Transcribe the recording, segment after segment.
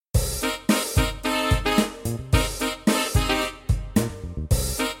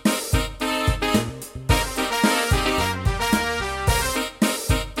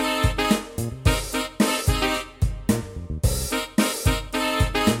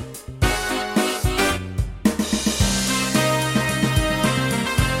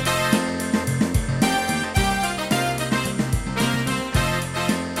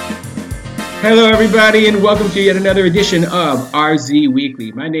Hello, everybody, and welcome to yet another edition of RZ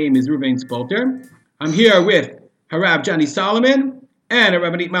Weekly. My name is Ruvain Spolter. I'm here with Harav Johnny Solomon and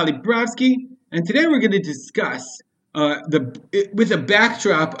Rabbanit Mali Brovsky, and today we're going to discuss with a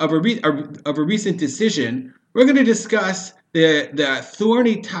backdrop of a recent decision. We're going to discuss the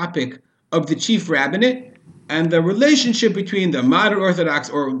thorny topic of the chief rabbinate and the relationship between the modern Orthodox,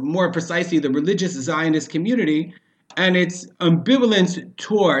 or more precisely, the religious Zionist community, and its ambivalence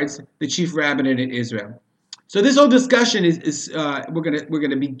towards the chief rabbinate in Israel. So this whole discussion is we're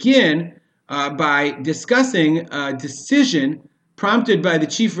gonna begin by discussing a decision prompted by the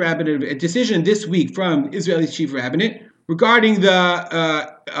chief rabbinate, a decision this week from Israel's chief rabbinate regarding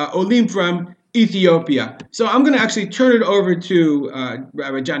the Olim from Ethiopia. So I'm going to actually turn it over to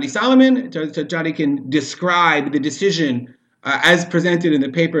Rabbi Johnny Solomon, so Johnny can describe the decision as presented in the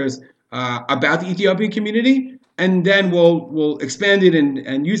papers about the Ethiopian community, and then we'll expand it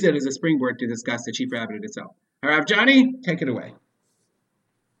and use it as a springboard to discuss the chief rabbinate itself. Harav Johnny, take it away.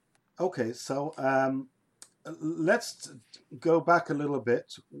 Okay, so let's go back a little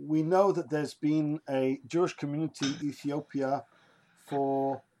bit. We know that there's been a Jewish community in Ethiopia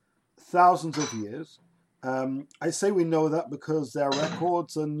for thousands of years. I say we know that because there are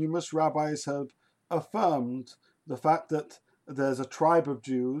records and numerous rabbis have affirmed the fact that there's a tribe of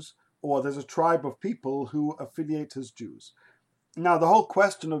Jews, or there's a tribe of people who affiliate as Jews. Now, the whole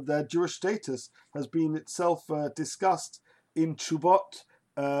question of their Jewish status has been itself discussed in Tshuvot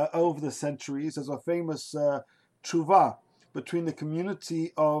over the centuries. There's a famous Tshuva between the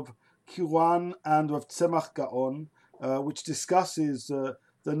community of Kiwan and of Tzemach Gaon, which discusses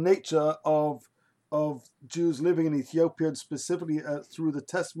the nature of Jews living in Ethiopia, and specifically through the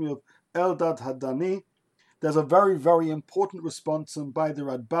testimony of Eldad Hadani. There's a very, very important response by the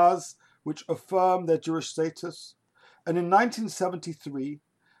Radbaz, which affirmed their Jewish status. And in 1973,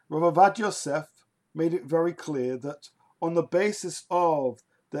 Rav Avad Yosef made it very clear that on the basis of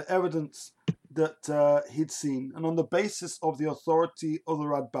the evidence that he'd seen, and on the basis of the authority of the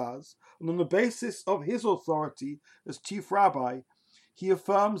Radbaz, and on the basis of his authority as chief rabbi, he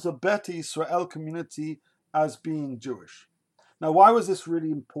affirms the Beta Israel community as being Jewish. Now, why was this really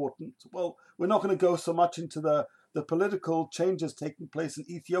important? Well, we're not going to go so much into the political changes taking place in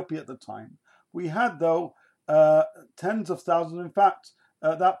Ethiopia at the time. We had, though, tens of thousands. In fact,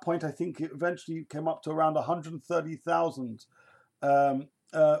 at that point, I think it eventually came up to around 130,000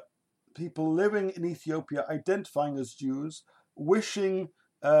 people living in Ethiopia, identifying as Jews, wishing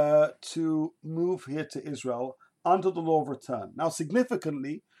to move here to Israel under the law of return. Now,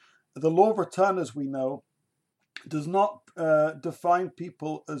 significantly, the law of return, as we know, does not define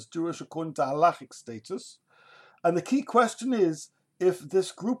people as Jewish according to halachic status. And the key question is, if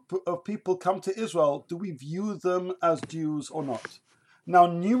this group of people come to Israel, do we view them as Jews or not? Now,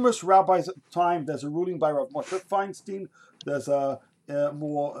 numerous rabbis at the time, there's a ruling by Rav Moshe Feinstein, there's a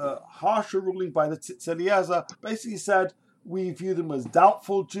more harsher ruling by the Tzitz Eliezer, basically said, we view them as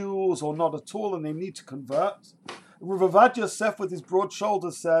doubtful Jews or not at all, and they need to convert. Rav Avad Yosef, with his broad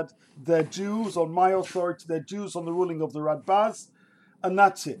shoulders, said, they're Jews on my authority, they're Jews on the ruling of the Radbaz, and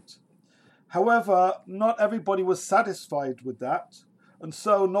that's it. However, not everybody was satisfied with that, and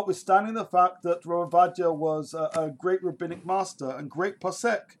so, notwithstanding the fact that Rav Avadia was a great rabbinic master and great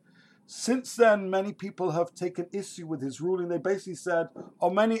posek, since then many people have taken issue with his ruling. They basically said,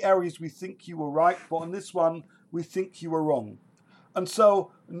 on many areas we think you were right, but on this one we think you were wrong. And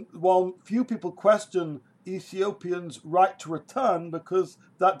so, while few people question Ethiopians' right to return, because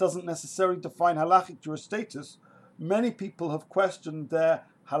that doesn't necessarily define halachic Jewish status, many people have questioned their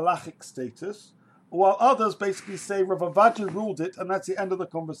halachic status, while others basically say Rav Avadia ruled it, and that's the end of the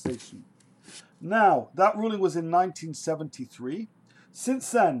conversation. Now, that ruling was in 1973. Since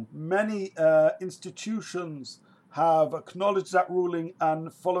then, many institutions have acknowledged that ruling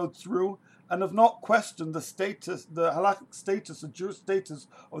and followed through, and have not questioned the status, the halachic status, the Jewish status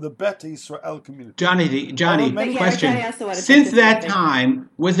of the Beta Israel community. Johnny, question. Since that time,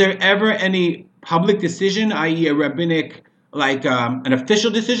 was there ever any public decision, i.e. a rabbinic, like an official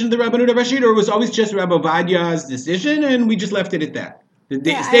decision of the Rabbanut Rashid, or was it always just Rabbi Ovadia's decision and we just left it at that?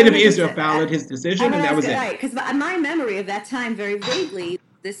 The state of Israel followed his decision, and that was it. Right, because my memory of that time, very vaguely,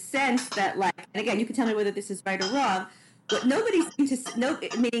 the sense that, like, and again, you can tell me whether this is right or wrong, but nobody seemed to know.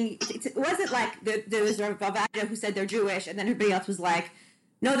 Meaning, it wasn't like there was Rav Avadia who said they're Jewish, and then everybody else was like,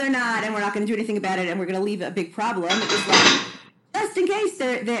 no, they're not, and we're not going to do anything about it, and we're going to leave a big problem. It was like, just in case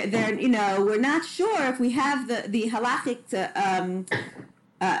they're we're not sure if we have the halachic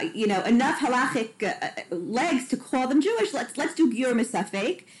enough halachic legs to call them Jewish. Let's do Giur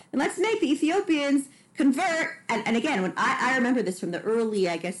Misafek, and let's make the Ethiopians convert. And again, when I remember this from the early,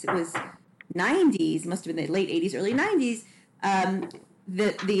 I guess it was 90s, must have been the late 80s, early 90s,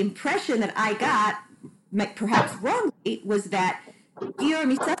 the impression that I got, perhaps wrongly, was that Gior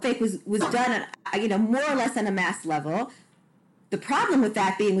Misafek was done, more or less on a mass level. The problem with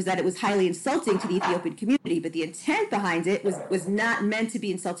that was that it was highly insulting to the Ethiopian community, but the intent behind it was not meant to be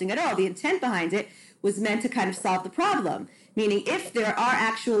insulting at all. The intent behind it was meant to kind of solve the problem. Meaning, if there are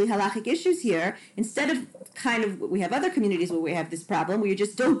actually halachic issues here, instead of we have other communities where we have this problem, where you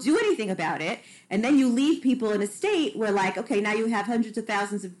just don't do anything about it, and then you leave people in a state where, okay, now you have hundreds of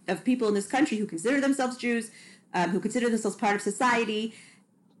thousands of people in this country who consider themselves Jews, who consider themselves part of society.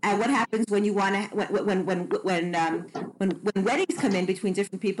 And what happens when you want to when weddings come in between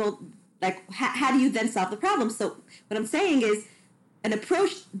different people? How do you then solve the problem? So what I'm saying is, an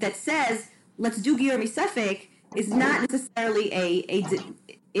approach that says let's do Gior Misafek is not necessarily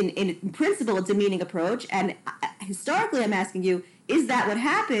in principle a demeaning approach. And historically, I'm asking you, is that what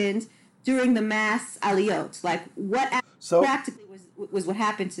happened during the mass aliyot? What practically was what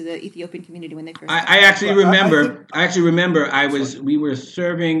happened to the Ethiopian community when they first? I actually remember. We were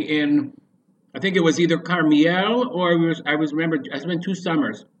serving in, I think it was either Carmiel or I spent 2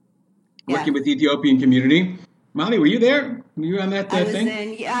 summers working with the Ethiopian community. Molly, were you there? Were you on that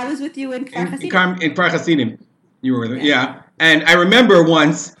thing? I was with you in Kfar Hasidim. In Kfar Hasidim. You were there, yeah. And I remember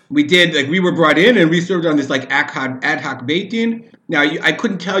once we did, we were brought in and we served on this ad hoc Beit Din. Now, I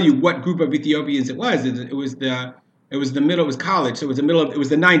couldn't tell you what group of Ethiopians it was. It was college, so it was the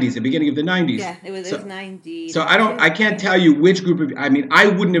 90s, the beginning of the 90s. Yeah, it was 90s. So I can't tell you which group I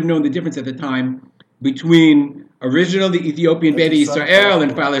wouldn't have known the difference at the time between originally the Ethiopian Beit Israel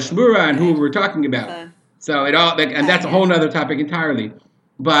and Fale Shmura and who we were talking about. So that's a whole other topic entirely.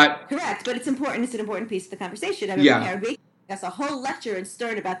 But correct, but it's important. It's an important piece of the conversation. That's a whole lecture in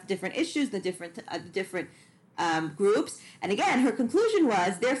Stern about the different issues, the different groups. And again, her conclusion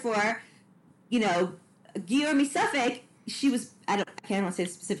was, therefore, Gior Misafek, she was, I can't want to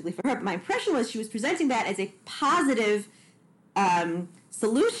say specifically for her, but my impression was she was presenting that as a positive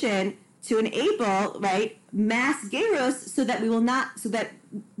solution to enable, mass geros so that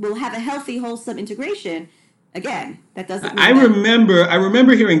we'll have a healthy, wholesome integration. Again, that doesn't mean I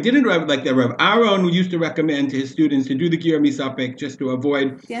remember hearing, didn't Rav Aaron used to recommend to his students to do the Gior Misafek just to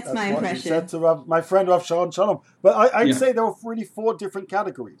avoid. That's my impression. He said to my friend Rav Sharon Shalom. But I'd say there were really 4 different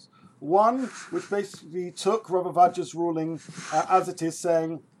categories. One, which basically took Rav Avadia's ruling as it is,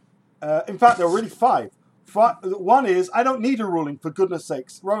 saying, in fact, there were really 5. One is, I don't need a ruling, for goodness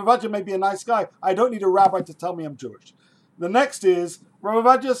sakes. Rav Avadia may be a nice guy. I don't need a rabbi to tell me I'm Jewish. The next is, Rav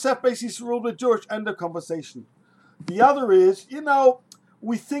Avadia Yosef basically ruled with Jewish, end of conversation. The other is,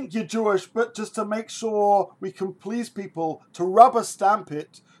 we think you're Jewish, but just to make sure we can please people, to rubber stamp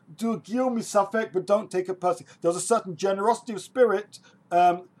it, do a Gior Misafek, but don't take it personally. There's a certain generosity of spirit.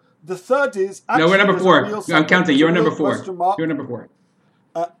 The third is... No, we're number 4. I'm counting. You're number 4. You're number 4.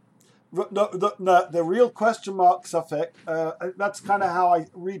 The real question mark Safek, that's kind of how I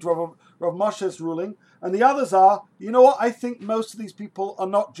read Rav Moshe's ruling. And the others are, I think most of these people are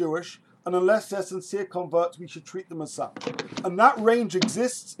not Jewish, and unless they're sincere converts, we should treat them as such. And that range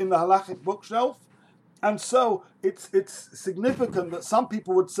exists in the halachic bookshelf. And so it's significant that some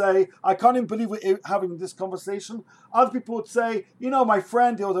people would say, I can't even believe we're having this conversation. Other people would say, my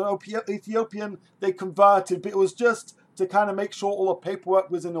friend, he was an Ethiopian, they converted, but it was just to kind of make sure all the paperwork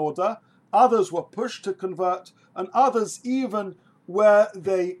was in order. Others were pushed to convert, and others, even where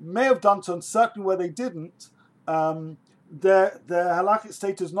they may have done so, and certainly where they didn't, their halakhic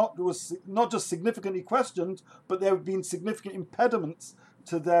status was not just significantly questioned, but there have been significant impediments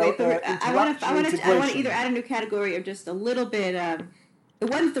to their integration. I want to either add a new category or just a little bit. The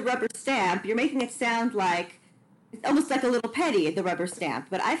one with the rubber stamp, you're making it sound like it's almost like a little petty, the rubber stamp.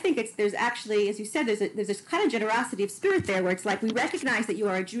 But I think there's actually, as you said, there's this kind of generosity of spirit there, where it's like we recognize that you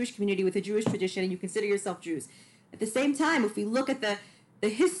are a Jewish community with a Jewish tradition, and you consider yourself Jews. At the same time, if we look at the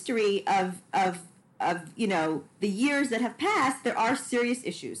history of the years that have passed, there are serious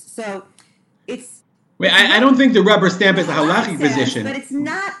issues. So it's. Wait, I don't think the rubber stamp is a halachic position. But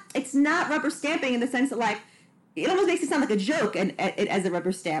it's not rubber stamping in the sense that it almost makes it sound like a joke and as a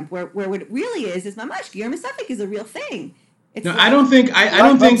rubber stamp, where what it really is mamash Gior Misafek is a real thing. I don't think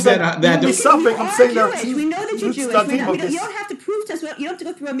that Misafek. I'm saying there are Jewish. We know that you're Jewish. You don't have to prove to us. You don't have to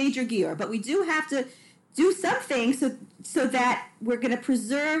go through a major Gior, but we do have to do something so that we're going to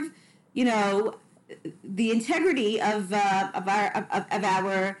preserve, the integrity of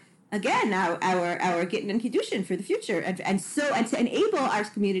our. Again, our Gittin and Kiddushin for the future, and to enable our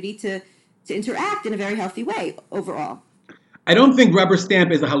community to interact in a very healthy way overall. I don't think rubber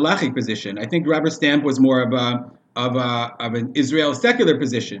stamp is a halachic position. I think rubber stamp was more of an Israel secular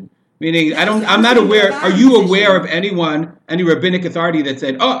position. Meaning, No, so I'm I'm not saying aware. Rav Are Ava's you aware of position. any rabbinic authority that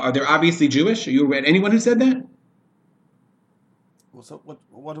said, "Oh, are they obviously Jewish"? Are you aware of anyone who said that? Well, so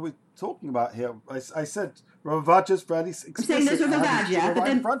what are we talking about here? I said Rav Avadia is fairly I'm saying there's explicit. Rav I have his Avadia, Torah but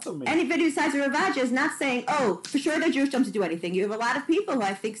right in then front of me. anybody who cites Rav Avadia is not saying, oh, for sure they're Jewish, don't do anything. You have a lot of people who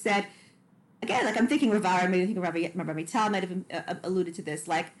I think said, again, like I'm thinking Rav, maybe I think Rabbi Tal might have alluded to this,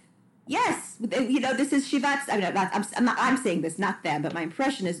 like, yes, this is Shivat. I mean, I'm saying this, not them, but my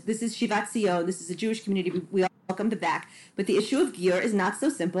impression is this is Shivat Zion. This is a Jewish community. We all welcome them back. But the issue of Gior is not so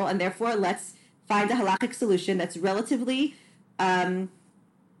simple, and therefore let's find a halakhic solution that's relatively kind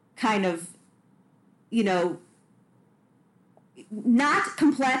of, not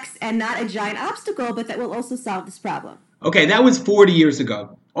complex and not a giant obstacle, but that will also solve this problem. Okay, that was 40 years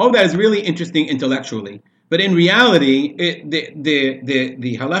ago. All that is really interesting intellectually, but in reality,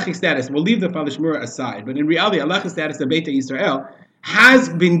 the halachic status. We'll leave the Falish Mura aside, but in reality, halachic status of Beta Israel has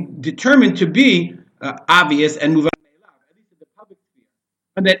been determined to be obvious and move on, at least in the public sphere,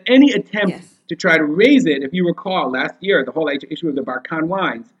 and that any attempt Yes. to try to raise it, if you recall, last year the whole issue of the Barkan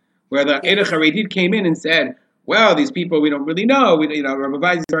wines, where the Eida Yes. Haredit came in and said, "Well, these people we don't really know. Rabbi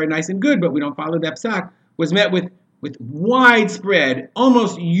Vaz is very nice and good, but we don't follow that psak," was met with widespread,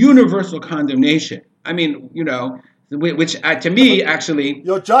 almost universal condemnation. I mean, which to Yeah, me but actually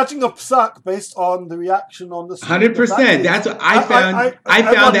you're judging a psak based on the reaction on the street. The fact 100%. is, That's what I found. I found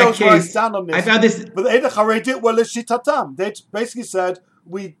everyone that knows where I case. stand on I this. found this. But the Eidach Haredit were l'shitatam. They basically said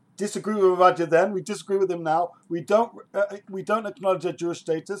we disagree with Ravadia then, we disagree with him now. We don't acknowledge their Jewish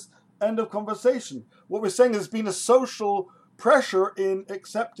status. End of conversation. What we're saying is there's been a social pressure in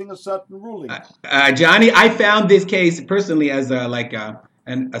accepting a certain ruling. Johnny, I found this case personally as a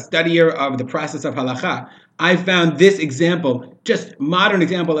studier of the process of halacha. I found this example, just modern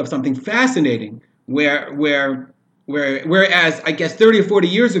example of something fascinating, whereas I guess 30 or 40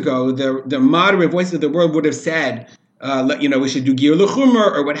 years ago, the moderate voices of the world would have said, we should do gir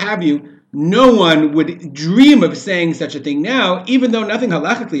l'chumra or what have you. No one would dream of saying such a thing now, even though nothing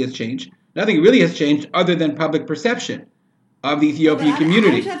halachically has changed. Nothing really has changed other than public perception of the Ethiopian I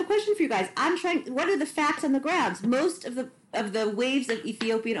community. have a question for you guys. What are the facts on the ground? Most of the waves of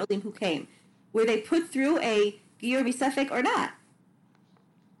Ethiopian Olim who came, were they put through a Giyur B'Sefek or not?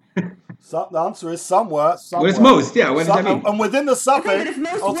 So the answer is somewhere. What is most? Yeah, what does that mean? And within the Safek, Okay, but if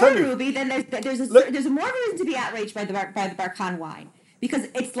most I'll were tell you. Ruby, then there's a more reason to be outraged by the Barkan wine, because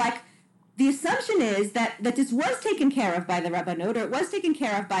it's like the assumption is that this was taken care of by the Rabbanot, or it was taken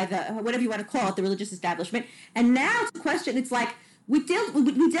care of by the whatever you want to call it, the religious establishment, and now to question, it's like we dealt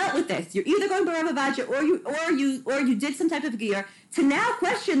with this. You're either going by Rav Avadia or you did some type of gear. To now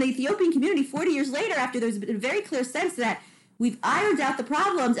question the Ethiopian community 40 years later, after there's been a very clear sense that we've ironed out the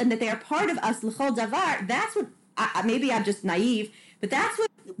problems and that they are part of us l'chol davar. That's what maybe I'm just naive, but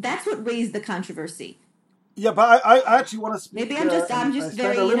that's what raised the controversy. Yeah, but I actually want to speak. Maybe I'm just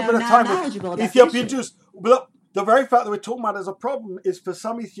very a little bit of not time knowledgeable with about Ethiopian the issue. Jews. But the very fact that we're talking about it as a problem is for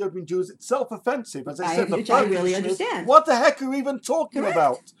some Ethiopian Jews it's self-offensive. As I said, which I really position is, understand. what the heck are we even talking Correct.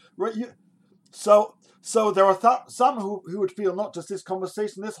 about? Right? So there are some who would feel not just this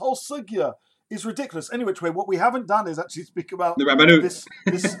conversation, this whole sugya is ridiculous. Anyway, what we haven't done is actually speak about The Rabbanut.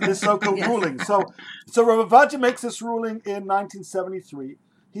 this so-called Yes. ruling. So Rav Avadia makes this ruling in 1973.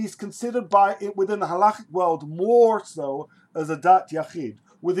 He's considered within the halachic world more so as a dat yachid.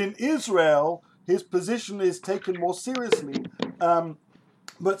 Within Israel, his position is taken more seriously.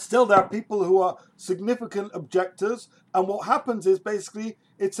 But still, there are people who are significant objectors. And what happens is basically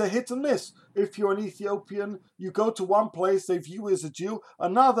it's a hit and miss. If you're an Ethiopian, you go to one place, they view you as a Jew.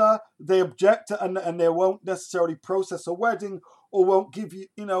 Another, they object and they won't necessarily process a wedding or won't give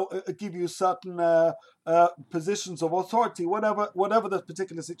you certain positions of authority, whatever the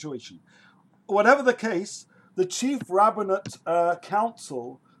particular situation. Whatever the case, the Chief Rabbinate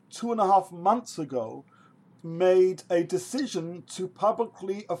Council 2.5 months ago made a decision to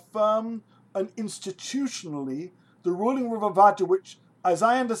publicly affirm and institutionally the ruling of Rav Avadia, which, as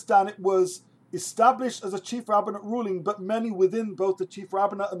I understand it, was established as a chief rabbinate ruling, but many within both the chief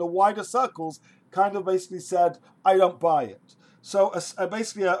rabbinate and the wider circles kind of basically said, I don't buy it. So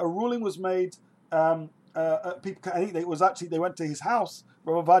basically a ruling was made. People, I think they went to his house,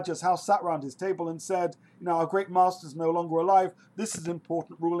 Rav Avadia's house, sat around his table and said, our great master is no longer alive. This is an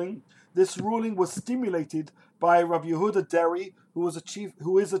important ruling. This ruling was stimulated by Rav Yehuda Deri, who is a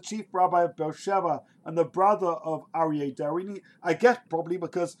chief rabbi of Beersheba and the brother of Aryeh Deri. I guess probably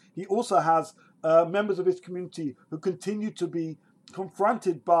because he also has members of his community who continue to be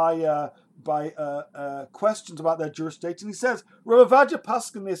confronted by questions about their Jewish state. And he says, Rav Avadia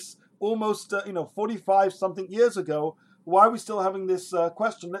Paskin this almost 45 something years ago, why are we still having this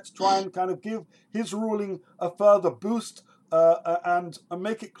question? Let's try and kind of give his ruling a further boost and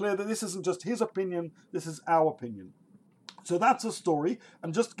make it clear that this isn't just his opinion, this is our opinion. So that's a story,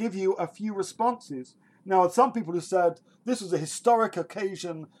 and just give you a few responses. Now, some people who said this was a historic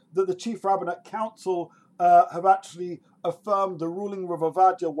occasion that the Chief Rabbinate Council have actually affirmed the ruling Rav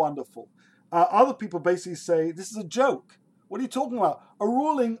Ovadia wonderful. Other people basically say this is a joke. What are you talking about? A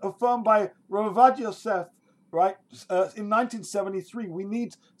ruling affirmed by Rav Ovadia Yosef, right, in 1973. We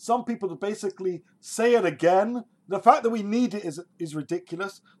need some people to basically say it again. The fact that we need it is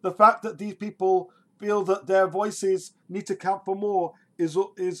ridiculous. The fact that these people feel that their voices need to count for more is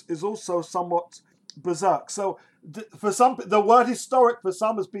also somewhat berserk. So for some, the word historic for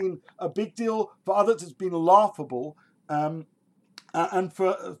some has been a big deal. For others, it's been laughable. And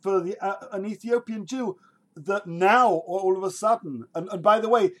for an Ethiopian Jew, that now all of a sudden, and by the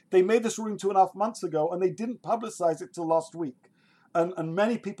way, they made this ruling 2.5 months ago, and they didn't publicize it till last week. And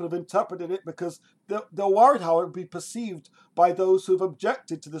many people have interpreted it because they're worried how it would be perceived by those who've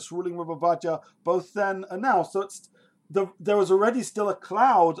objected to this ruling with Ovadia both then and now. So there was already still a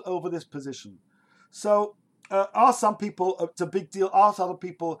cloud over this position. So are some people, it's a big deal, are other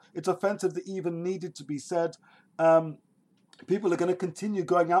people, it's offensive that even needed to be said. People are going to continue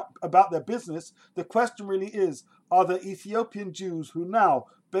going out about their business. The question really is, are there Ethiopian Jews who now,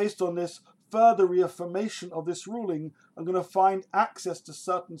 based on this further reaffirmation of this ruling, are going to find access to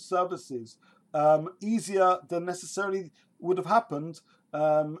certain services easier than necessarily would have happened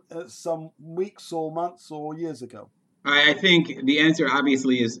some weeks or months or years ago? I think the answer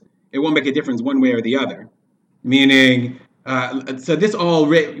obviously is it won't make a difference one way or the other. Meaning, so this all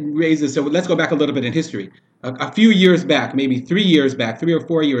raises, so let's go back a little bit in history. A few years back, maybe 3 or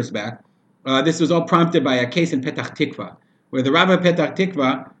 4 years back, this was all prompted by a case in Petach Tikva, where the Rabbah of Petach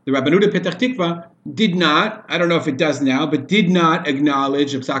Tikva, the Rabbanut of Petach Tikva, did not, I don't know if it does now, but did not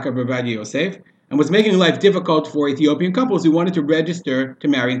acknowledge the Psak of Rav Ovadia Yosef, and was making life difficult for Ethiopian couples who wanted to register to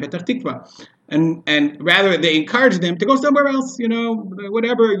marry in Petach Tikva. And rather, they encouraged them to go somewhere else,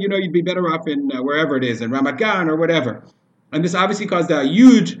 whatever, you'd be better off in wherever it is, in Ramat Gan or whatever. And this obviously caused a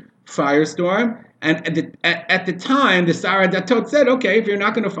huge firestorm. And at the time, the Sara Datot said, okay, if you're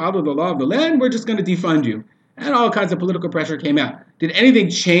not going to follow the law of the land, we're just going to defund you. And all kinds of political pressure came out. Did anything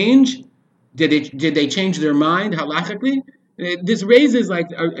change? Did they change their mind halachically? This raises like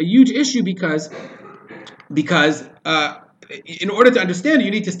a huge issue because in order to understand it,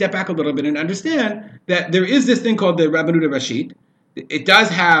 you need to step back a little bit and understand that there is this thing called the Rabbanut Rashit. It does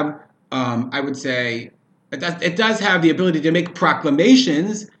have, I would say, it does have the ability to make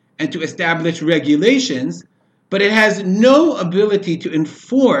proclamations and to establish regulations, but it has no ability to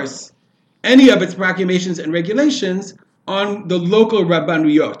enforce any of its proclamations and regulations on the local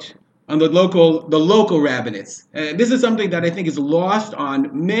rabbanuyot, on the local rabbinates. This is something that I think is lost on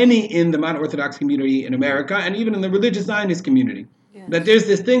many in the modern Orthodox community in America and even in the religious Zionist community. Yes. That there's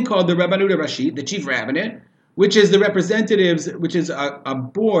this thing called the Rabbanut Rashit, the chief rabbinate, which is the representatives, which is a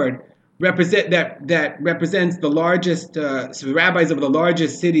board that represents the largest rabbis of the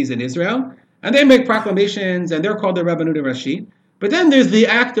largest cities in Israel, and they make proclamations, and they're called the Rabbanut Rashit. But then there's the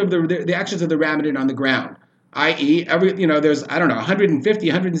act of the actions of the rabbinate on the ground, i.e., there's 150,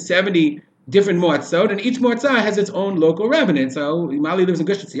 170 different moatzot, and each moatzah has its own local rabbinate. So Mali lives in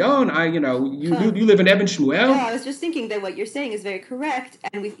Gush Etzion, you live in Eben Shmuel. No, I was just thinking that what you're saying is very correct,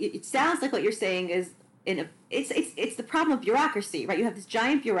 and it sounds like what you're saying is it's the problem of bureaucracy, right? You have this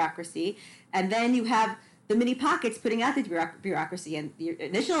giant bureaucracy, and then you have the mini pockets putting out the bureaucracy, and the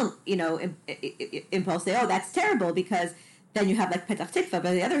initial impulse say, oh, that's terrible, because then you have like Petach Tikva, but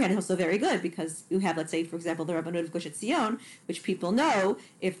on the other hand, it's also very good because you have, let's say, for example, the Rabbanut of Gush Etzion, which people know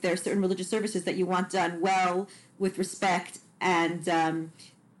if there are certain religious services that you want done well, with respect, and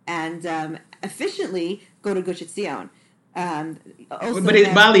efficiently, go to Gush Etzion.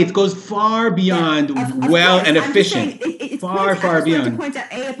 Bali, it goes far beyond and efficient. It's far beyond. I want to point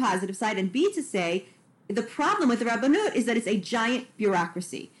out a positive side, and B, to say the problem with the Rabbanut is that it's a giant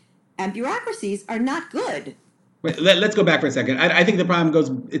bureaucracy, and bureaucracies are not good. Wait, let's go back for a second. I think the problem goes,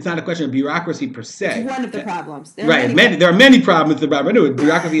 it's not a question of bureaucracy per se. It's one of the problems. There are many problems with the Rabbanut.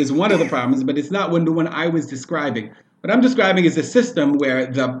 Bureaucracy is one of the problems, but it's not the one I was describing. What I'm describing is a system where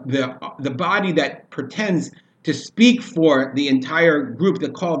the body that pretends to speak for the entire group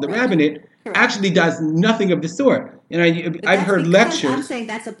that called the rabbinate actually does nothing of the sort. I've heard lectures. I'm saying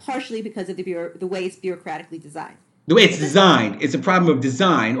that's partially because of the way it's bureaucratically designed. The way it's designed, it's a problem of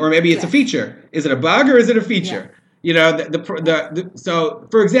design, or maybe it's a feature. Is it a bug or is it a feature? Yeah. So,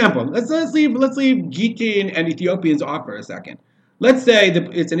 for example, let's leave GT and Ethiopians off for a second. let's say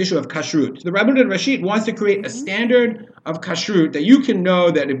it's an issue of kashrut. The Rabbanut Rashit wants to create a standard of kashrut that you can know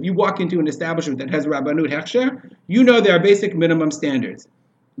that if you walk into an establishment that has Rabbanut Hechsher, you know there are basic minimum standards.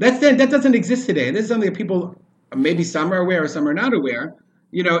 That doesn't exist today. This is something that people, maybe some are aware or some are not aware.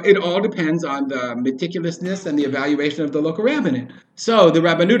 It all depends on the meticulousness and the evaluation of the local rabbinate. So the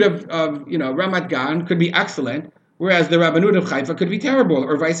Rabbanut of Ramat Gan could be excellent, whereas the Rabbanut of Haifa could be terrible,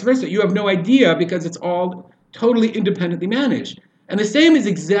 or vice versa. You have no idea because it's all totally independently managed. And the same is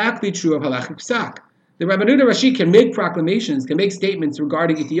exactly true of Halachic Psak. The Rabbanut Rashi can make proclamations, can make statements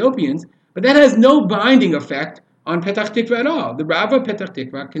regarding Ethiopians, but that has no binding effect on Petach Tikva at all. The Rav of Petach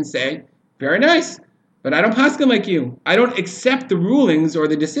Tikva can say, very nice, but I don't paskin like you. I don't accept the rulings or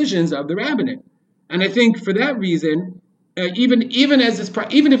the decisions of the rabbinate. And I think for that reason, even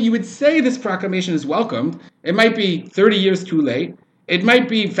if you would say this proclamation is welcomed, it might be 30 years too late. It might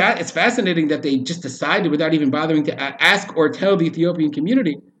be it's fascinating that they just decided without even bothering to ask or tell the Ethiopian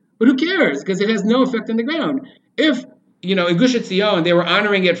community. But who cares? Because it has no effect on the ground. If in Gush Etzion they were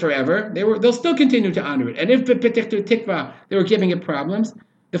honoring it forever, they'll still continue to honor it. And if Petach Tikva they were giving it problems,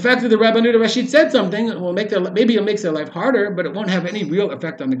 the fact that the Rabbanut Rashid said something maybe it makes their life harder, but it won't have any real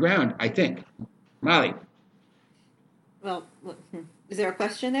effect on the ground, I think. Mali. Well, is there a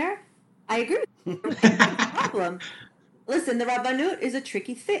question there? I agree with you. Problem. Listen, the Rabbanut is a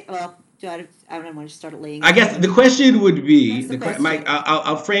tricky thing. Well, I don't want to start laying. I guess the question would be, question?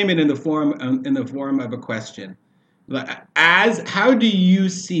 I'll frame it in the form of a question. How do you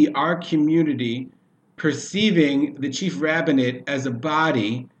see our community perceiving the chief rabbinate as a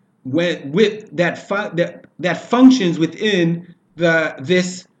body that functions within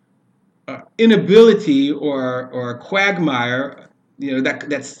this inability or quagmire,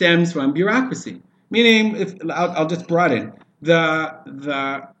 that stems from bureaucracy? Meaning, I'll just broaden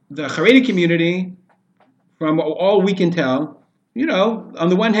the Haredi community, from all we can tell, on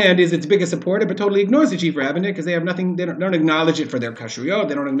the one hand is its biggest supporter, but totally ignores the chief rabbinate because they have nothing. They don't acknowledge it for their kashruyot.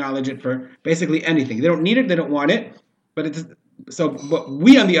 They don't acknowledge it for basically anything. They don't need it. They don't want it. But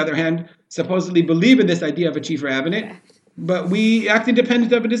we, on the other hand, supposedly believe in this idea of a chief rabbinate. Correct. But we act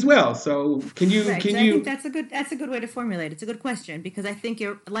independent of it as well. So I think that's a good way to formulate it. It's a good question because I think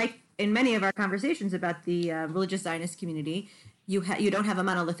you're like in many of our conversations about the religious Zionist community, you don't have a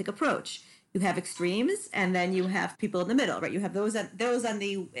monolithic approach. You have extremes, and then you have people in the middle, right? You have those on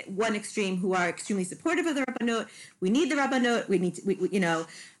the one extreme who are extremely supportive of the Rabbanut. We need the Rabbanut. We need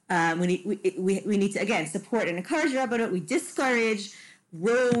to again support and encourage the Rabbanut. We discourage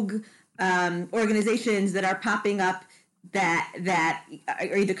rogue organizations that are popping up that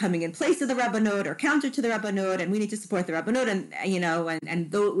are either coming in place of the Rabbanut or counter to the Rabbanut, and we need to support the Rabbanut,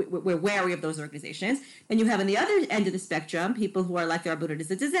 and we're wary of those organizations. And you have on the other end of the spectrum people who are like the Rabbanut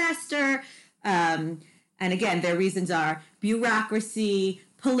is a disaster, and again their reasons are bureaucracy,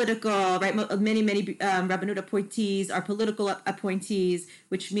 political, right? Many Rabbanut appointees are political appointees,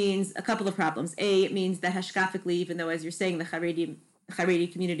 which means a couple of problems. It means that hashkafically, even though as you're saying the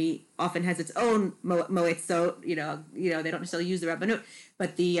Haredi community often has its own moed, so they don't necessarily use the Rabbanut,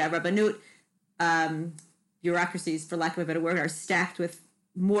 but the Rabbanut bureaucracies, for lack of a better word, are stacked with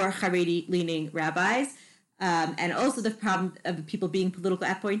more Haredi-leaning rabbis, and also the problem of the people being political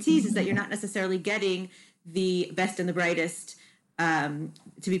appointees is that you're not necessarily getting the best and the brightest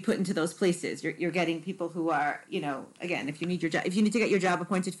to be put into those places. You're getting people who are, again, if you need to get your job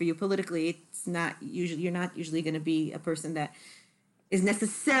appointed for you politically, you're not usually going to be a person that is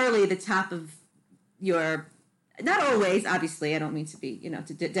necessarily the top of your, not always, obviously, I don't mean to be, to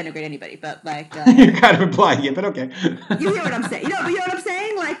denigrate anybody, but like... You're kind of implying it, but okay. You hear what I'm saying? But you know what I'm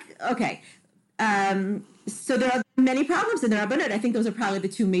saying? Like, okay. So there are many problems in the Rabbanut. I think those are probably the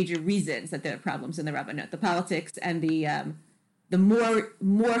two major reasons that there are problems in the Rabbanut, the politics and the more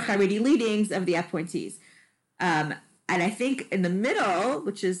Haredi leadings of the appointees. And I think in the middle,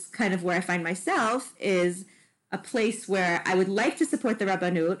 which is kind of where I find myself, is a place where I would like to support the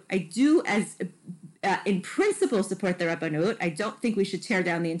Rabbanut. I do, as in principle, support the Rabbanut. I don't think we should tear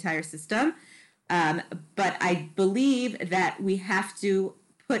down the entire system. But I believe that we have to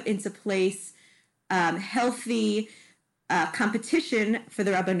put into place healthy competition for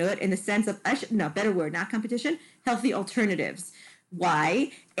the Rabbanut in the sense of, not competition, healthy alternatives.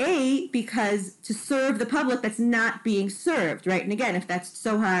 Why? Because to serve the public that's not being served, right? And again, if that's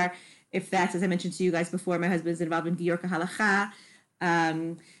Sohar, if that's, as I mentioned to you guys before, my husband's involved in Gior Kahalacha.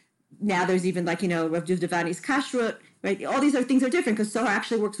 Now there's even Rav Duvdevani's Kashrut, right? All these things are different because Sohar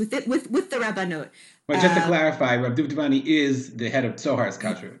actually works with the Rabbanut. But just to clarify, Rav Duvdevani is the head of Sohar's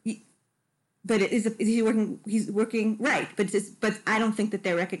Kashrut. But is he working? He's working right, but I don't think that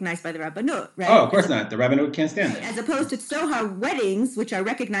they're recognized by the Rabbanut, right? Oh, of course not. The Rabbanut can't stand it. As opposed to Tzohar weddings, which are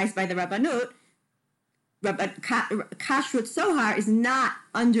recognized by the Rabbanut, Kashrut Tzohar is not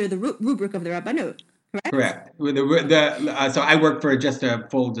under the rubric of the Rabbanut. Correct. So I work for, just a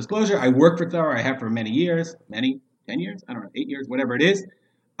full disclosure, I work for Tzohar. I have for many years, 10 years, I don't know, 8 years, whatever it is.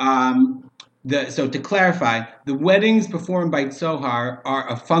 So to clarify, the weddings performed by Tzohar are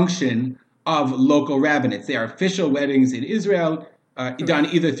a function of local rabbinates. They are official weddings in Israel, done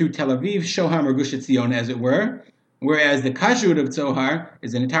either through Tel Aviv, Shoham, or Gush Etzion, as it were. Whereas the Kashrut of Tzohar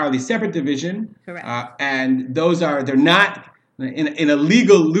is an entirely separate division. Correct. And they're not, in a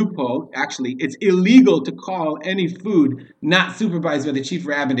legal loophole, actually, it's illegal to call any food not supervised by the chief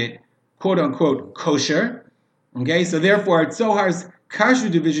rabbinate, quote unquote, kosher. Okay, so therefore, Tzohar's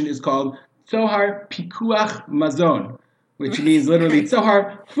Kashrut division is called Tzohar Pikuach Mazon, which means literally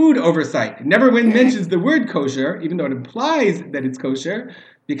Tzohar food oversight. It never mentions the word kosher, even though it implies that it's kosher,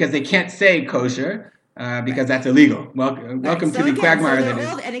 because they can't say kosher. Because that's illegal. Welcome to the quagmire that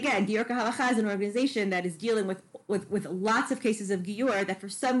is. And again, Gior Kahalacha is an organization that is dealing with lots of cases of Gior that for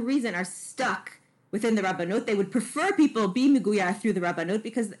some reason are stuck within the Rabbanut. They would prefer people be Miguyar through the Rabbanut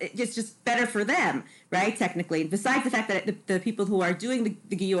because it's just better for them, right, technically. Besides the fact that the people who are doing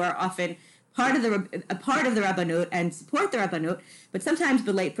the Gior are often part of the Rabbanut and support the Rabbanut, but sometimes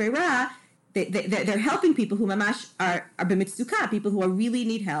B'leit Brera, they're helping people who mamash are b'mitzukah, people who really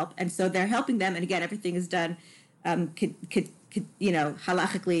need help, and so they're helping them. And again, everything is done,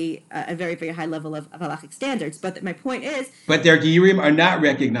 halachically, a very, very high level of halachic standards. But my point is, but their giyurim are not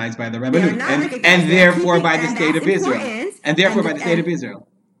recognized by the Rabbanut, and therefore by the state of Israel, and therefore by the state of Israel.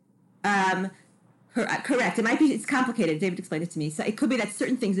 Correct. It's complicated. David explained it to me. So it could be that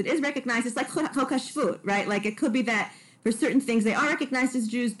certain things it is recognized. It's like Chok HaShvut, right? Like it could be that for certain things they are recognized as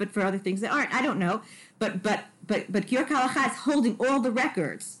Jews, but for other things they aren't. I don't know. But Gior Kahalacha is holding all the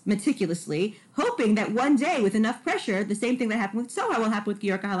records meticulously, hoping that one day with enough pressure, the same thing that happened with Tzohar will happen with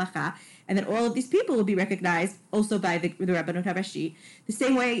Gior Kahalacha, and that all of these people will be recognized also by the Rabbanut HaRashi. The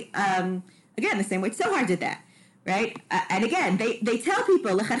same way Tzohar did that. Right, and again, they tell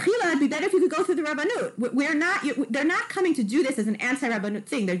people, "L'chachila, it'd be better if you could go through the Rabbanut." They're not coming to do this as an anti-Rabbanut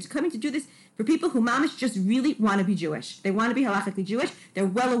thing. They're coming to do this for people who mamish just really want to be Jewish. They want to be halachically Jewish. They're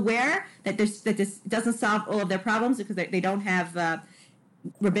well aware that this doesn't solve all of their problems because they don't have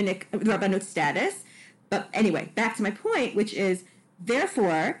Rabbanut status. But anyway, back to my point, which is,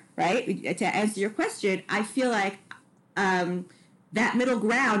 therefore, right, to answer your question, I feel like that middle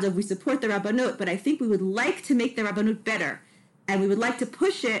ground of we support the Rabbanut, but I think we would like to make the Rabbanut better, and we would like to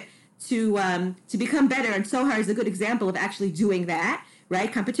push it to become better. And Tzohar is a good example of actually doing that, right?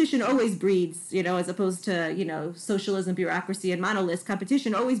 Competition always breeds, as opposed to socialism, bureaucracy, and monoliths.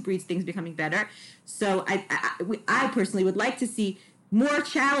 Competition always breeds things becoming better. So I personally would like to see more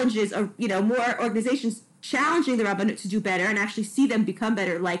challenges, or more organizations challenging the Rabbanut to do better, and actually see them become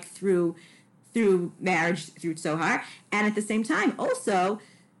better, like through marriage, through Tzohar, and at the same time, also,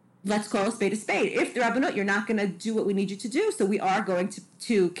 let's call a spade a spade. If the Rabbanut, you're not going to do what we need you to do, so we are going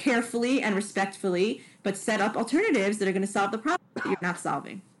to carefully and respectfully, but set up alternatives that are going to solve the problem that you're not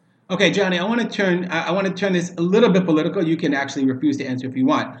solving. Okay, Johnny, I want to turn this a little bit political. You can actually refuse to answer if you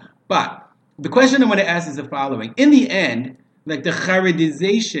want, but the question I want to ask is the following: in the end, like the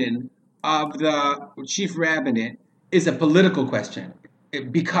Haredization of the chief rabbinate is a political question,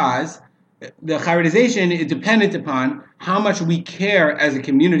 because the Haredization is dependent upon how much we care as a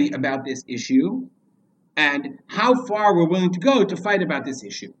community about this issue and how far we're willing to go to fight about this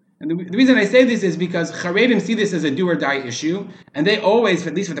issue. And the reason I say this is because Haredim see this as a do or die issue, and they always,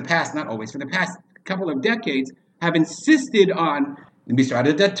 at least for the past couple of decades, have insisted on the Misrad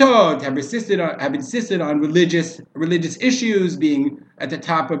Datot, have insisted on religious issues being at the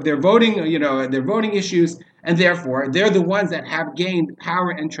top of their voting issues, and therefore they're the ones that have gained power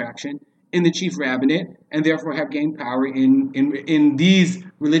and traction in the chief rabbinate, and therefore have gained power in these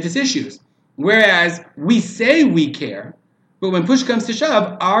religious issues. Whereas we say we care, but when push comes to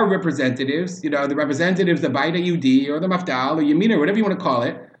shove, our representatives, the representatives, the Baida Yehudi or the Mafdal or Yamina, or whatever you want to call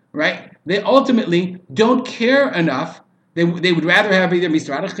it, right? They ultimately don't care enough. They would rather have either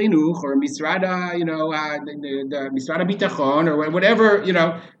Misrad Chinuch or Misrad, the Misrad Bitachon or whatever,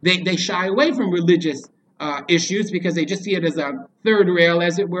 They shy away from religious issues because they just see it as a third rail,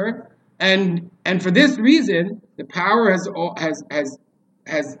 as it were. And for this reason, the power has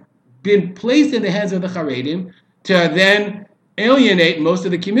been placed in the hands of the Haredim to then alienate most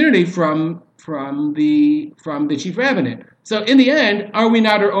of the community from the chief rabbinate. So in the end, are we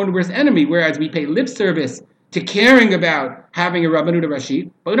not our own worst enemy? Whereas we pay lip service to caring about having a Rabbanut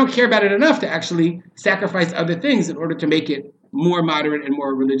Rashit, but we don't care about it enough to actually sacrifice other things in order to make it more moderate and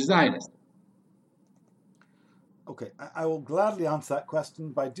more religious Zionist. Okay, I will gladly answer that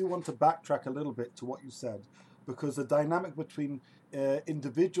question, but I do want to backtrack a little bit to what you said, because the dynamic between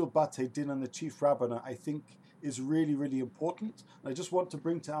individual Batei Din and the chief rabbinate, I think, is really, really important. And I just want to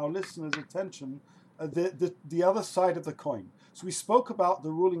bring to our listeners' attention the other side of the coin. So we spoke about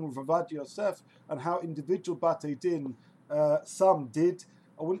the ruling of Ovadia Yosef and how individual Batei Din, some did,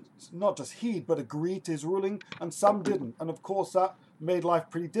 not just heed, but agree to his ruling, and some didn't. And of course that made life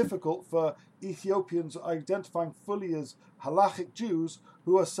pretty difficult for Ethiopians identifying fully as halachic Jews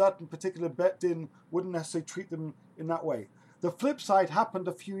who a certain particular Bet Din wouldn't necessarily treat them in that way. The flip side happened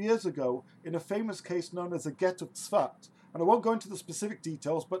a few years ago in a famous case known as the Get of Tzfat. And I won't go into the specific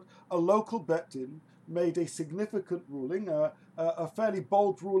details, but a local Bet Din made a significant ruling, a fairly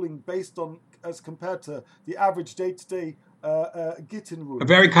bold ruling based on, as compared to the average day-to-day Gittin ruling. A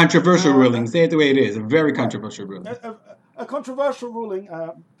very controversial ruling, say it the way it is, a very controversial ruling. A controversial ruling.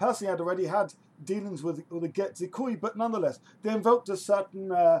 Personally, I'd already had dealings with the Get Zikui, but nonetheless, they invoked a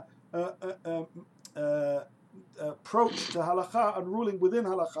certain approach to halakha and ruling within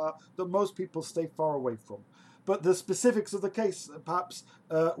halakha that most people stay far away from. But the specifics of the case perhaps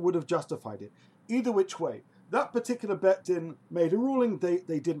would have justified it. Either which way, that particular Bet Din made a ruling.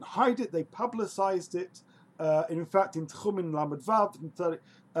 They didn't hide it, they publicized it. In fact, in Tchumin Lamed Vav,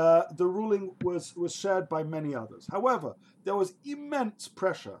 the ruling was shared by many others. However, there was immense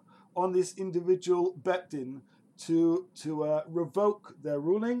pressure on this individual Bet Din to revoke their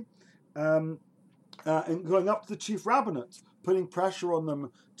ruling, and going up to the chief rabbinate, putting pressure on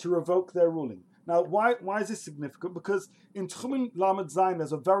them to revoke their ruling. Now, why is this significant? Because in Tchumin Lamed Zayin,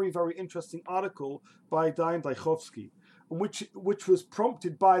 there's a very, very interesting article by Dayan Daichovsky, which was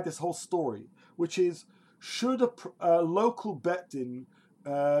prompted by this whole story, which is, should a local Bet Din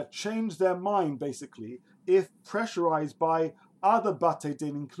change their mind, basically, if pressurized by other Batei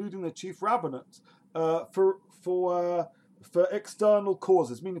Din, including the chief rabbinate, for external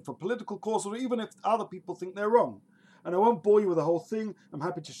causes, meaning for political causes, or even if other people think they're wrong? And I won't bore you with the whole thing. I'm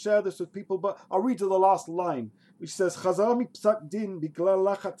happy to share this with people, but I'll read to the last line, which says, Chazar psak din biglal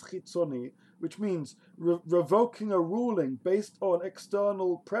lachat chitzoni, which means revoking a ruling based on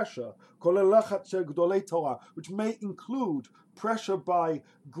external pressure, which may include pressure by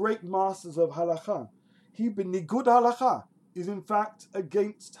great masters of halakha. He benigud halakha is in fact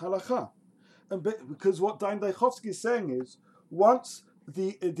against halakha. And because what Dayan Daichovsky is saying is, once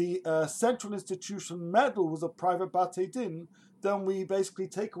the central institution meddle with a private Batei Din, then we basically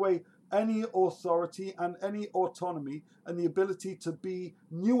take away any authority and any autonomy and the ability to be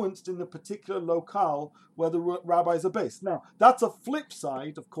nuanced in the particular locale where the rabbis are based. Now, that's a flip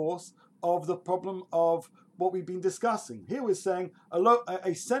side, of course, of the problem of what we've been discussing. Here we're saying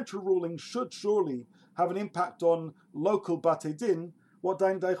a central ruling should surely have an impact on local Batei Din. What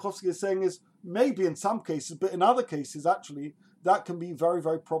Dayan Daichovsky is saying is maybe in some cases, but in other cases, actually, that can be very,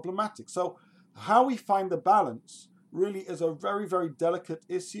 very problematic. So how we find the balance really is a very, very delicate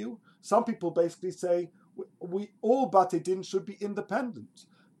issue. Some people basically say we all Batei Din should be independent.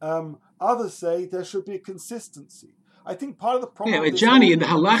 Others say there should be a consistency. I think part of the problem... Yeah, but Johnny, in the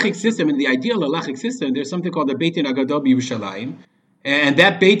halachic system, in the ideal halachic system, there's something called the Beit Din Agadol Yerushalayim, and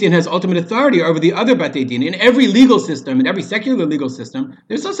that Beit Din has ultimate authority over the other Batei Din. In every legal system, in every secular legal system,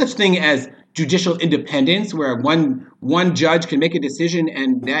 there's no such thing as judicial independence, where one judge can make a decision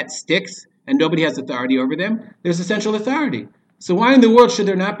and that sticks, and nobody has authority over them. There's a central authority. So why in the world should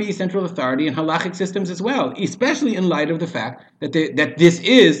there not be central authority in halachic systems as well, especially in light of the fact that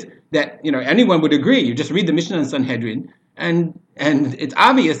anyone would agree. You just read the Mishnah and Sanhedrin, and it's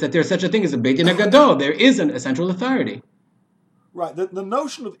obvious that there's such a thing as a Beit Din Agadol. There is a central authority. Right. The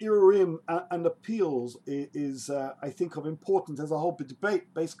notion of irurim and appeals is I think, of importance. There's a whole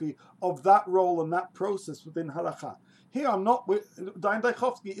debate, basically, of that role and that process within halakha. Here, Dayan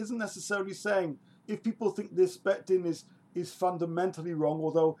Daichovsky isn't necessarily saying if people think this Bet Din is fundamentally wrong,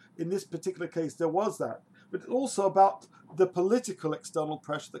 although in this particular case there was that. But also about the political external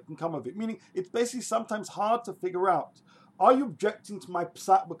pressure that can come of it. Meaning, it's basically sometimes hard to figure out, are you objecting to my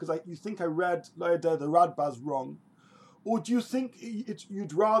psak because you think I read the Radbaz wrong? Or do you think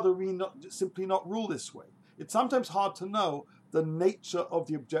you'd rather simply not rule this way? It's sometimes hard to know the nature of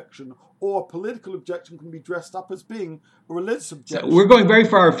the objection, or a political objection can be dressed up as being a religious objection. So we're going very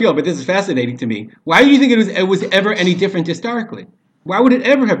far afield, but this is fascinating to me. Why do you think it was ever any different historically? Why would it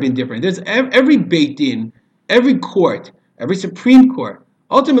ever have been different? There's every Beit Din, every court, every Supreme Court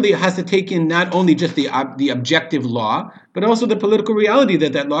ultimately has to take in not only just the objective law, but also the political reality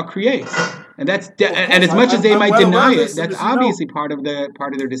that law creates. And and as much as they might deny it, that's obviously part of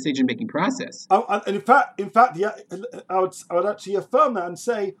their decision-making process. And in fact, yeah, I would actually affirm that and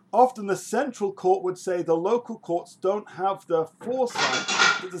say often the central court would say the local courts don't have the foresight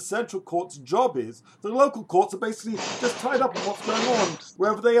that the central court's job is. The local courts are basically just tied up in what's going on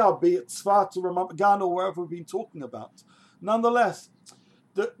wherever they are, be it Tzfat or Ramat Gan or wherever we've been talking about. Nonetheless,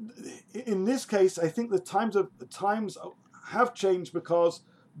 in this case, I think the times have changed because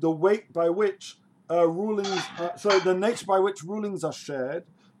the weight by which the nature by which rulings are shared,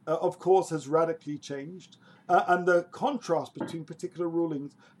 of course, has radically changed, and the contrast between particular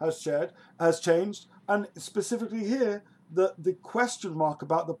rulings has changed, and specifically here, the question mark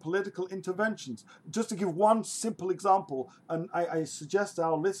about the political interventions. Just to give one simple example, and I suggest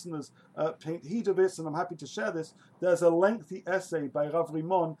our listeners take heed of this, and I'm happy to share this. There's a lengthy essay by Rav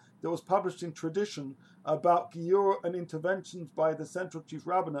Rimon that was published in Tradition about Giyur and interventions by the Central Chief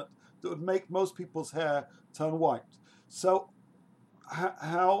Rabbinate that would make most people's hair turn white. So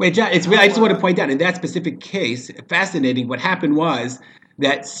Wait, John, I just want to point out in that specific case, fascinating, what happened was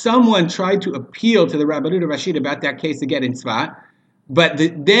that someone tried to appeal to the Rabbanut Rashid about that case again in Tzfat, but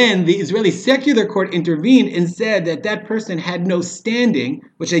then the Israeli secular court intervened and said that person had no standing,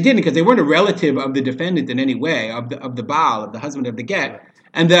 which they didn't because they weren't a relative of the defendant in any way, of the Baal, of the husband of the get.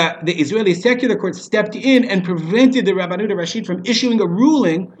 And the Israeli secular court stepped in and prevented the Rabbanut Rashid from issuing a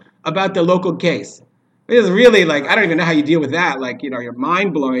ruling about the local case. It is really I don't even know how you deal with that. You're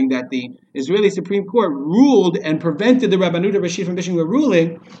mind-blowing that the Israeli Supreme Court ruled and prevented the Rabbanut Rashid from issuing a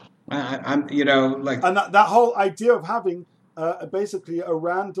ruling. And that whole idea of having basically a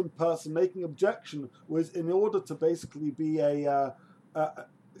random person making objection was in order to basically be to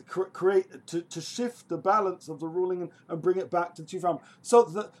shift the balance of the ruling and bring it back to Chief Rabbinate.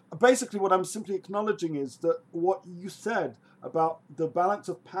 So basically what I'm simply acknowledging is that what you said about the balance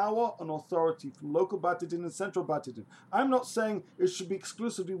of power and authority from local Beit Din and central Beit Din. I'm not saying it should be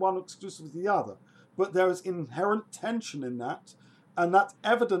exclusively one or exclusively the other, but there is inherent tension in that, and that's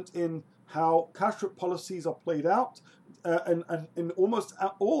evident in how kashrut policies are played out, and in almost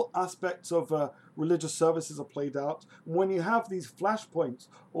all aspects of religious services are played out. When you have these flashpoints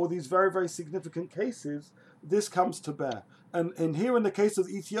or these very, very significant cases, this comes to bear. And here in the case of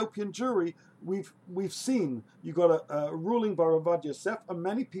the Ethiopian jury, we've seen you got a ruling by Ravad Yosef, and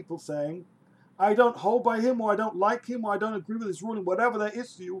many people saying, I don't hold by him, or I don't like him, or I don't agree with his ruling, whatever their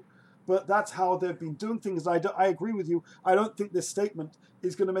issue, but that's how they've been doing things. I agree with you. I don't think this statement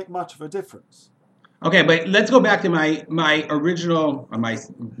is going to make much of a difference. Okay, but let's go back to my original, my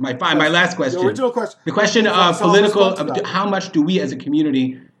last question. The original question. The question of how much do we as a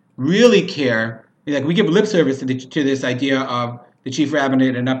community really care? We give lip service to this idea of the chief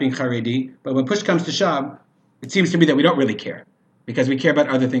rabbinate and not being Haredi, but when push comes to shove, it seems to me that we don't really care because we care about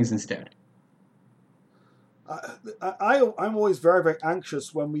other things instead. I'm always very, very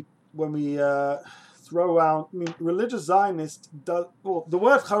anxious when we throw around. I mean, religious Zionists the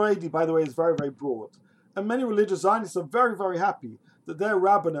word Haredi, by the way, is very, very broad, and many religious Zionists are very, very happy that their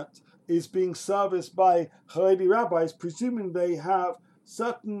rabbinate is being serviced by Haredi rabbis, presuming they have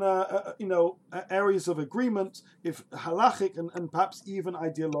certain areas of agreement, if halachic and perhaps even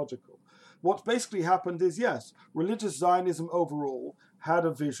ideological. What basically happened is, yes, religious Zionism overall had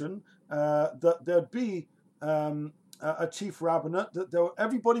a vision that there'd be a chief rabbinate, that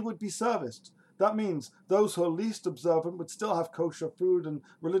everybody would be serviced. That means those who are least observant would still have kosher food and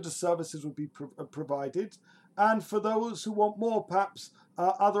religious services would be provided. And for those who want more, perhaps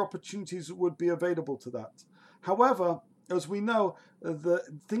other opportunities would be available to that. However, as we know,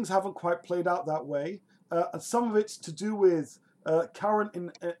 things haven't quite played out that way. Some of it's to do with current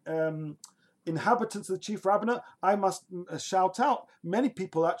inhabitants of the chief rabbinate. I must shout out, many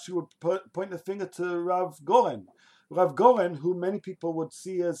people actually would point the finger to Rav Goren. Rav Goren, who many people would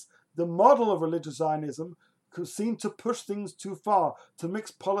see as the model of religious Zionism, seemed to push things too far, to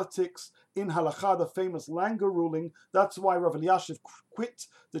mix politics in halakha, the famous Langer ruling. That's why Rav Elyashiv quit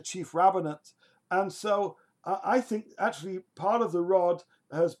the chief rabbinate. And so I think actually part of the rod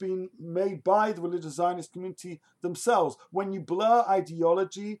has been made by the religious Zionist community themselves. When you blur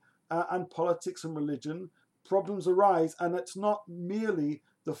ideology and politics and religion, problems arise, and it's not merely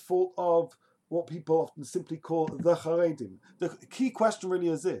the fault of what people often simply call the Haredim. The key question really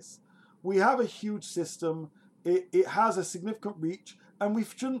is this. We have a huge system, it has a significant reach, and we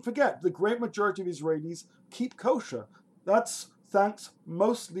shouldn't forget the great majority of Israelis keep kosher. That's thanks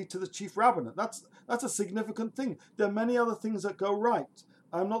mostly to the chief rabbinate. That's a significant thing. There are many other things that go right.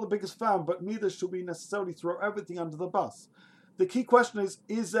 I'm not the biggest fan, but neither should we necessarily throw everything under the bus. the key question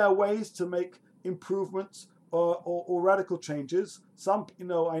is there ways to make improvements or radical changes? Some,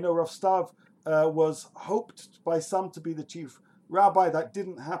 I know Rav Stav was hoped by some to be the chief rabbi. That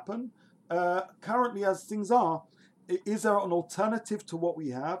didn't happen. Currently, as things are, is there an alternative to what we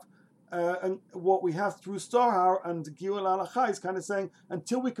have? And what we have through Starhar and Giyur Halacha is kind of saying,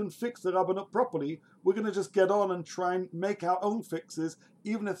 until we can fix the Rabbanut properly, we're going to just get on and try and make our own fixes,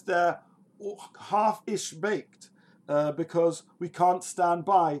 even if they're half-ish baked, because we can't stand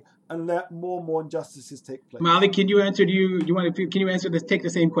by and let more and more injustices take place. Malik, can you answer? Can you answer this? Take the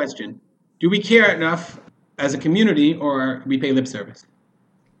same question. Do we care enough as a community, or we pay lip service?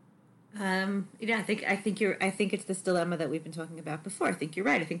 I think it's this dilemma that we've been talking about before. I think you're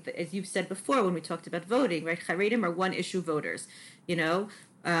right. I think that, as you've said before when we talked about voting, right? Charedim are one issue voters.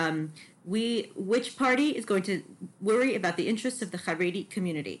 Which party is going to worry about the interests of the Haredi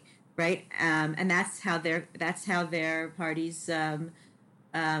community, right? And that's how their parties.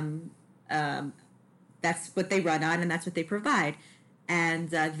 That's what they run on, and that's what they provide. And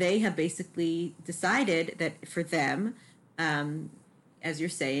they have basically decided that for them, as you're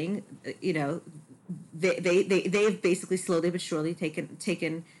saying, they've basically slowly but surely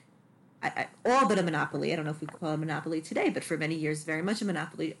taken all but a monopoly. I don't know if we call it a monopoly today, but for many years, very much a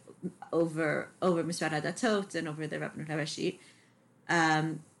monopoly over Misrad HaDatot and over the Rabbanut HaRashit.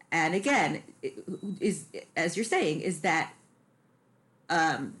 And again, is, as you're saying, is that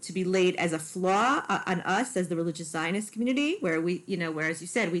to be laid as a flaw on us as the religious Zionist community, where where, as you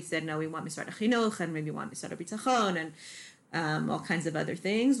said, we said, no, we want Misrad HaChinuch and maybe we want Misrad HaBitachon and all kinds of other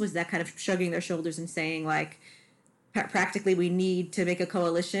things. Was that kind of shrugging their shoulders and saying, like, practically we need to make a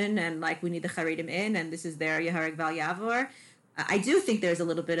coalition and, like, we need the Haredim in and this is their Yehareg Val Yavor? I do think there's a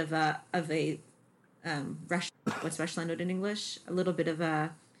little bit of a what's Rashlanut in English? A little bit of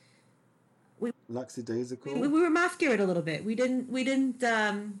a lackadaisical. We were mafkir it a little bit. We didn't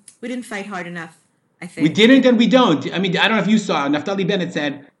fight hard enough, I think. We didn't and we don't. I mean, I don't know if you saw, Naftali Bennett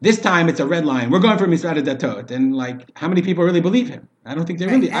said, this time it's a red line. We're going for Misrad HaDatot. And, like, how many people really believe him? I don't think they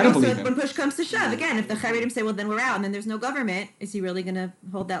really, I don't believe him. When push comes to shove, again, if the Haredim say, well, then we're out, and then there's no government, is he really going to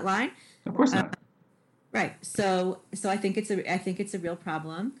hold that line? Of course not. Right. So I think it's a real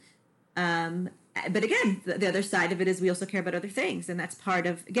problem. But again, the other side of it is we also care about other things, and that's part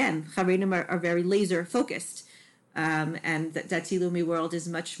of, again, Haredim are very laser focused, and the Dati Leumi world is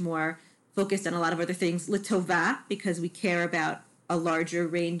much more focused on a lot of other things, Litova, because we care about a larger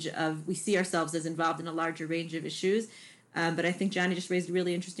range of, we see ourselves as involved in a larger range of issues. But I think Johnny just raised a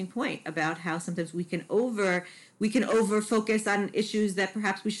really interesting point about how sometimes we can over focus on issues that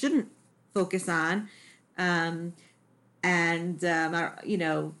perhaps we shouldn't focus on,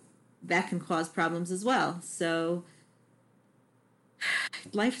 that can cause problems as well. So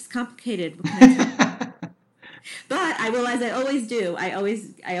life is complicated. But I will, as I always do, I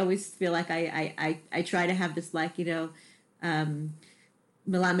always feel like I try to have this, like, melamed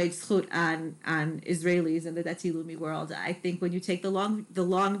zchut on Israelis and the Dati Leumi world. I think when you take the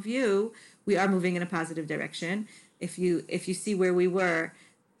long view, we are moving in a positive direction. If you see where we were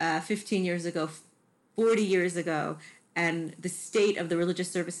 15 years ago, 40 years ago, and the state of the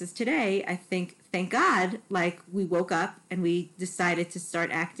religious services today, I think, thank God, like, we woke up and we decided to start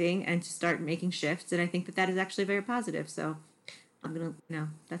acting and to start making shifts. And I think that is actually very positive. So I'm going to,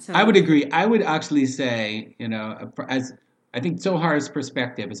 that's how I would agree. I would actually say, as I think Zohar's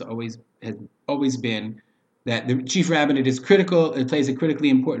perspective has always been that the chief rabbinate is critical. It plays a critically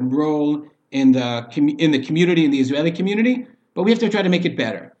important role in the community, in the Israeli community, but we have to try to make it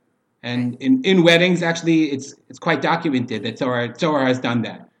better. And in weddings, actually, it's quite documented that Zohar has done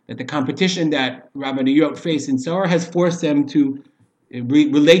that. That the competition that Rabbi Niyot faced in Zohar has forced them to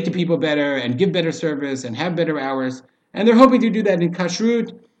relate to people better and give better service and have better hours. And they're hoping to do that in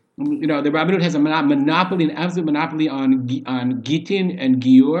Kashrut. The Rabbanut has a monopoly, an absolute monopoly on Gitin and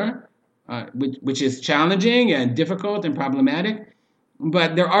Giyur, which is challenging and difficult and problematic.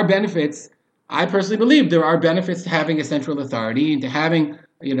 But there are benefits. I personally believe there are benefits to having a central authority and to having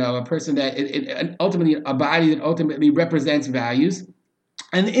a person that ultimately a body that ultimately represents values.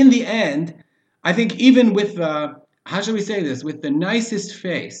 And in the end, I think even with how shall we say this, with the nicest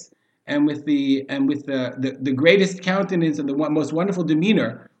face and with the greatest countenance and the most wonderful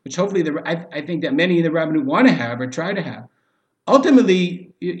demeanor, which hopefully I think that many in the Rabbanut want to have or try to have,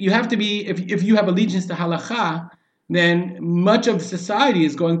 ultimately you have to be, if you have allegiance to halacha, then much of society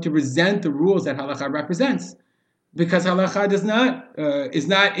is going to resent the rules that halacha represents. Because halacha is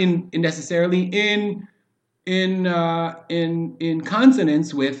not necessarily in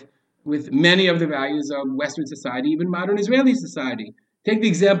consonance with many of the values of Western society, even modern Israeli society. Take the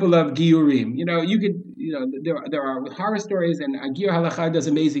example of Giyurim. there are horror stories, and Giyur Halacha does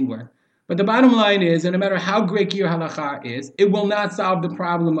amazing work. But the bottom line is, and no matter how great Giyur Halacha is, it will not solve the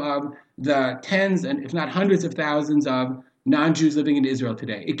problem of the tens and if not hundreds of thousands of non-Jews living in Israel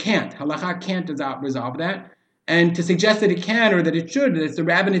today. It can't. Halacha can't resolve that. And to suggest that it can or that it should, that it's the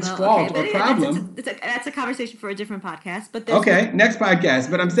rabbinate's fault or problem. That's a conversation for a different podcast. But next podcast.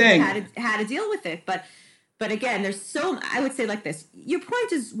 But I'm saying how to deal with it. But again, I would say like this. Your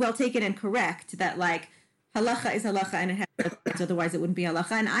point is well taken and correct that like halacha is halacha and it has otherwise it wouldn't be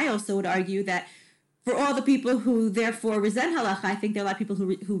halacha. And I also would argue that for all the people who therefore resent halacha, I think there are a lot of people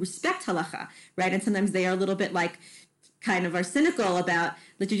who respect halacha, right? And sometimes they are a little bit like kind of are cynical about,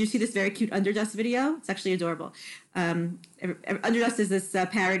 like, did you see this very cute Underdust video? It's actually adorable. Underdust is this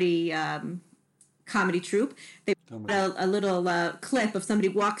parody comedy troupe. They put a little clip of somebody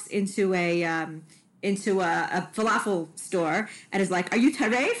walks into a falafel store and is like, "Are you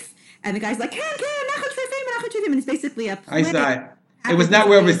taref?" And the guy's like, "Can, and it's basically a I saw it. It was not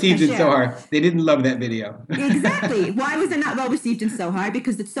well received in Sohar. They didn't love that video. Exactly. Why was it not well received in Sohar?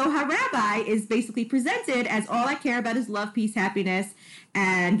 Because the Sohar rabbi is basically presented as all I care about is love, peace, happiness,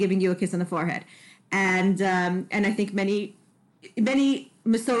 and giving you a kiss on the forehead. And I think many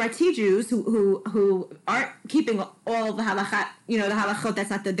Masorati Jews who aren't keeping all the halakha, the halachot, that's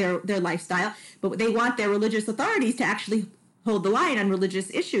not their lifestyle, but they want their religious authorities to actually hold the line on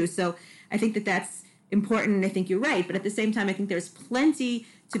religious issues. So I think that's important, and I think you're right. But at the same time, I think there's plenty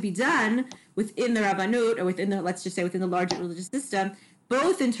to be done within the Rabbanut, or within the larger religious system,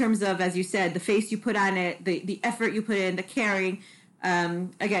 both in terms of, as you said, the face you put on it, the effort you put in, the caring.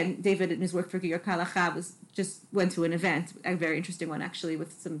 Again, David in his work for Giyur Halacha went to an event, a very interesting one actually,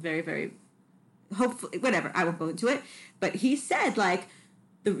 with some very, very hopeful, whatever, I won't go into it. But he said, like,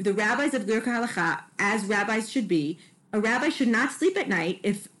 the rabbis of Giyur Halacha, as rabbis should be, a rabbi should not sleep at night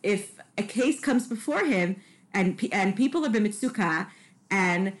if a case comes before him and people are b'mitzukah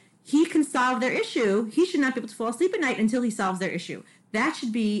and he can solve their issue. He should not be able to fall asleep at night until he solves their issue. That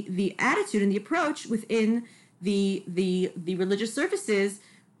should be the attitude and the approach within the religious services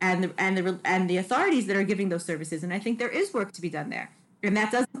and the authorities that are giving those services. And I think there is work to be done there, and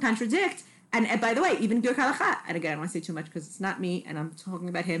that doesn't contradict. And by the way, even Giyur Halacha, and again, I don't want to say too much because it's not me and I'm talking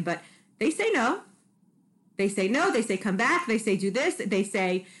about him, but they say no. They say no. They say come back. They say do this. They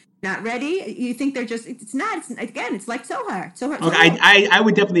say not ready. You think they're just? It's not. It's like Sohar. Okay, I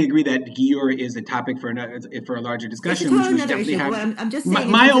would definitely agree that Giyur is a topic for a larger discussion. It's a totally issue. I'm just saying.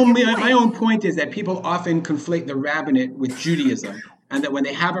 My own point is that people often conflate the rabbinate with Judaism, and that when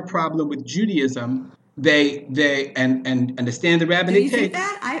they have a problem with Judaism, they understand the rabbinate. Do you think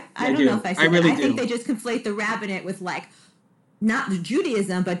that? I don't know if I say that. I think they just conflate the rabbinate with like not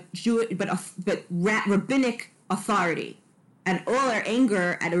Judaism, but rabbinic authority. And all our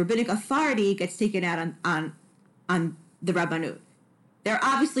anger at a rabbinic authority gets taken out on the Rabbanut. They're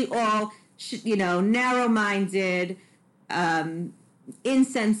obviously all, narrow-minded,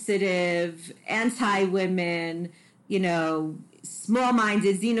 insensitive, anti-women,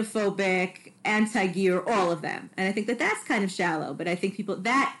 small-minded, xenophobic, anti-Giyur, all of them. And I think that's kind of shallow. But I think people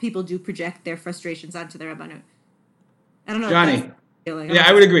do project their frustrations onto the Rabbanut. I don't know. Johnny. Yeah,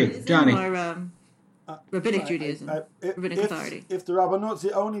 I would agree. Johnny. Rabbinic Judaism, rabbinic authority. If the Rabbanut's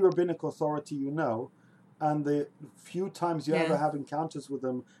the only rabbinic authority and the few times you ever have encounters with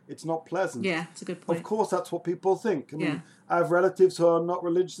them, it's not pleasant. Yeah, it's a good point. Of course, that's what people think. I mean, I have relatives who are not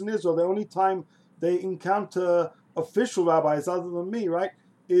religious in Israel. The only time they encounter official rabbis, other than me, right,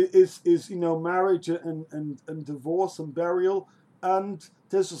 is marriage and divorce and burial, and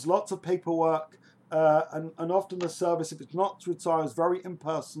there's just lots of paperwork, and often the service, if it's not through tzara, is very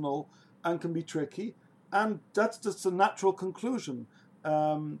impersonal and can be tricky, and that's just a natural conclusion.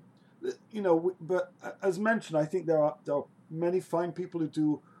 But as mentioned, I think there are many fine people who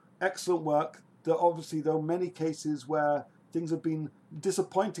do excellent work. There are many cases where things have been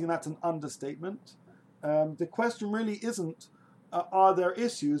disappointing, and that's an understatement. The question really isn't are there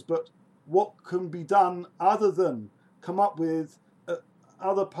issues, but what can be done other than come up with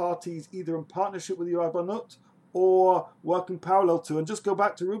other parties either in partnership with the Rabbanut or working parallel to. And just go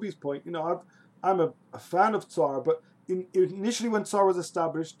back to Ruby's point, I'm a fan of Tzara, but initially when Tzara was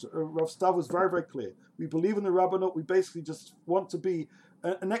established, Rav Stav was very, very clear. We believe in the Rabbanut. We basically just want to be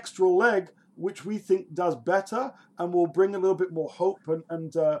an extra leg, which we think does better and will bring a little bit more hope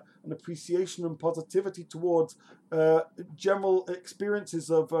and an appreciation and positivity towards general experiences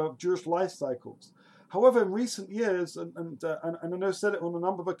of Jewish life cycles. However, in recent years, and I know I said it on a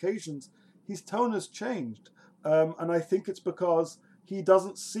number of occasions, his tone has changed. And I think it's because he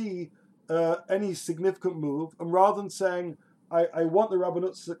doesn't see any significant move. And rather than saying, I want the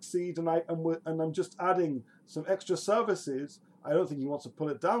Rabbanut to succeed, and I'm just adding some extra services. I don't think he wants to pull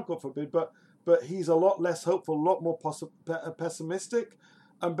it down, God forbid, but he's a lot less hopeful, a lot more pessimistic,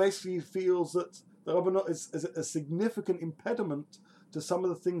 and basically feels that the Rabbanut is a significant impediment to some of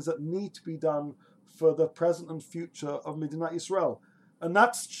the things that need to be done for the present and future of Medinat Israel. And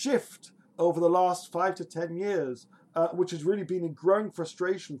that shift over the last 5 to 10 years, which has really been a growing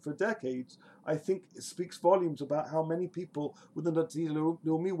frustration for decades, I think it speaks volumes about how many people within the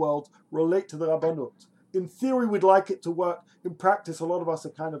Leumi world relate to the Rabbanut. In theory, we'd like it to work. In practice, a lot of us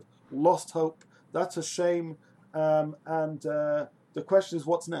have kind of lost hope. That's a shame. And the question is,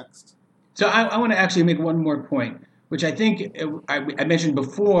 what's next? So I want to actually make one more point, which I think I mentioned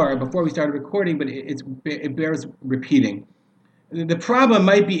before we started recording, but it bears repeating. The problem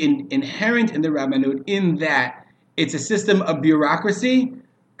might be inherent in the Rabbanut in that it's a system of bureaucracy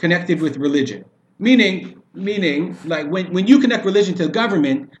connected with religion. Meaning, like when you connect religion to the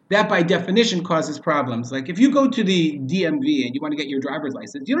government, that by definition causes problems. Like if you go to the DMV and you want to get your driver's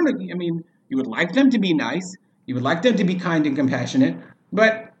license, you would like them to be nice, you would like them to be kind and compassionate,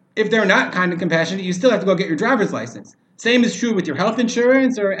 but if they're not kind and compassionate, you still have to go get your driver's license. Same is true with your health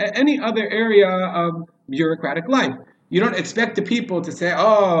insurance or any other area of bureaucratic life. You don't expect the people to say,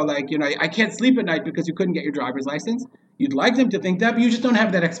 I can't sleep at night because you couldn't get your driver's license. You'd like them to think that, but you just don't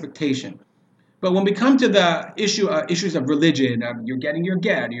have that expectation. But when we come to the issues of religion, you're getting your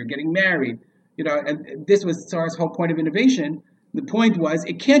get, you're getting married, and this was SAR's whole point of innovation. The point was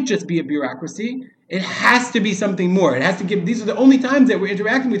it can't just be a bureaucracy. It has to be something more. It has to give. These are the only times that we're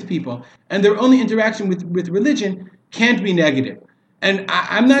interacting with people, and their only interaction with religion can't be negative. And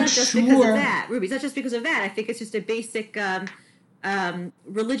I'm not sure. It's not just because of that, Ruby. It's not just because of that. I think it's just a basic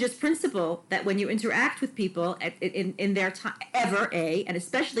religious principle that when you interact with people in their time, and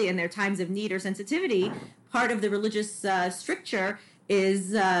especially in their times of need or sensitivity, part of the religious stricture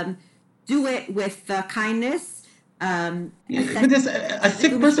is do it with kindness. But a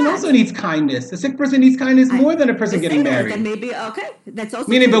sick person also needs kindness. A sick person needs kindness more than a person getting married. Then maybe that's also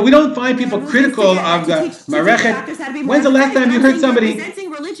meaning, but we don't find people critical of the Marechet. When's the last time you heard somebody?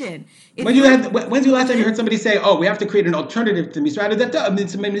 Religion. When's the last time you heard somebody say, "Oh, we have to create an alternative to Misrata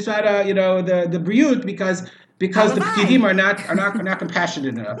the Briut because the Pkidim are not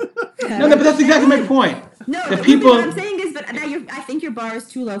compassionate enough." No, but that's exactly my point. No, the people. What I'm saying is, but now I think your bar is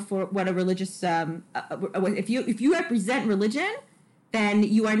too low for what a religious. If you represent religion, then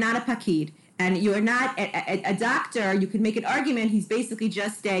you are not a pakid, and you are not a doctor. You can make an argument. He's basically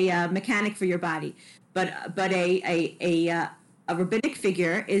just a mechanic for your body, but a rabbinic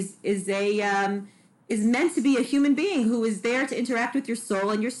figure is meant to be a human being who is there to interact with your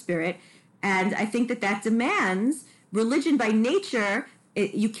soul and your spirit, and I think that demands religion by nature.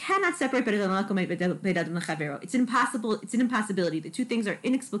 You cannot separate it's impossible. It's an impossibility. The two things are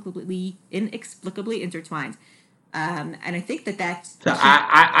inexplicably intertwined. And I think that's. So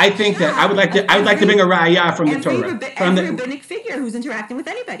I think that I would like to bring a raya from the Torah, from the rabbinic figure who's interacting with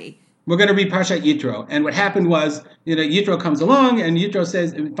anybody. We're going to read Parshat Yitro, and what happened was, Yitro comes along, and Yitro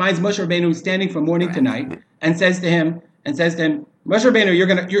finds Moshe Rabbeinu standing from morning to night, and says to him, Moshe Rabbeinu,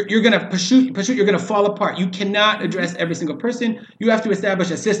 you're gonna fall apart. You cannot address every single person. You have to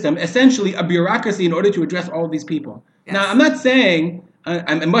establish a system, essentially a bureaucracy, in order to address all of these people. Yes. Now, I'm not saying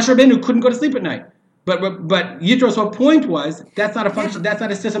Moshe Rabbeinu couldn't go to sleep at night, but Yitro's whole point was that's not a function. That's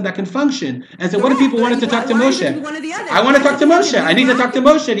not a system that can function. And so, what if people wanted to talk to Moshe? I want to talk to Moshe. I need to talk to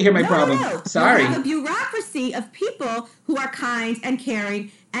Moshe to hear my problem. No. Sorry. You have a bureaucracy of people who are kind and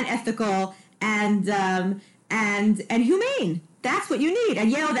caring and ethical and humane. That's what you need.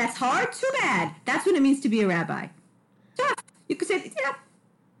 And that's hard. Too bad. That's what it means to be a rabbi. Tough. You could say,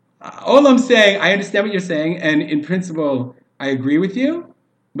 all I'm saying, I understand what you're saying, and in principle, I agree with you.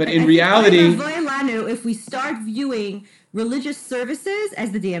 But in reality, if we start viewing religious services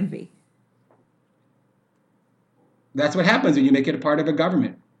as the DMV, that's what happens when you make it a part of a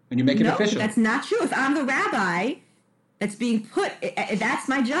government, when you make it official. That's not true. If I'm the rabbi that's being put, that's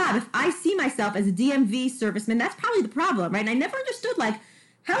my job. If I see myself as a DMV serviceman, that's probably the problem, right? And I never understood,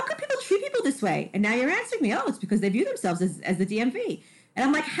 how could people treat people this way? And now you're answering me, it's because they view themselves as the DMV. And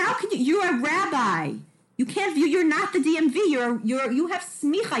I'm like, how can you're a rabbi. You can't view, you're not the DMV. You have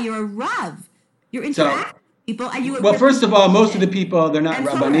smicha, you're a rav. You're interacting with people. And well, first of all, most of the people, they're not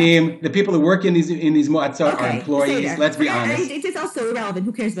rabbanim. The people who work in these muatzot are employees. Let's be honest. It's also irrelevant.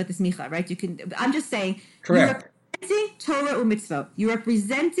 Who cares about the smicha, right? I'm just saying. Correct. You're representing Torah or mitzvot. You're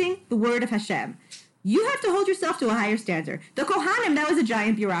representing the word of Hashem. You have to hold yourself to a higher standard. The Kohanim, that was a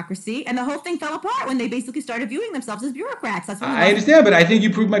giant bureaucracy, and the whole thing fell apart when they basically started viewing themselves as bureaucrats. That's what I understand, but I think you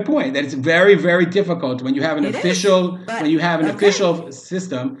proved my point that it's very, very difficult when you have an official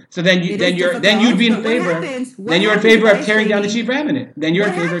system. So then you'd be in favor. Then you're in favor of tearing down the chief rabbinate. Then you're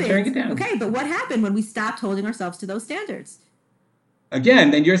in favor of tearing it down. Okay, but what happened when we stopped holding ourselves to those standards?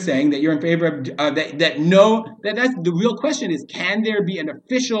 Again, then you're saying that you're in favor of that's the real question is, can there be an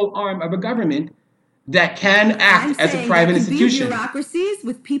official arm of a government that can act as a private institution? Bureaucracies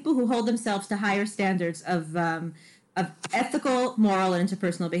with people who hold themselves to higher standards of ethical, moral, and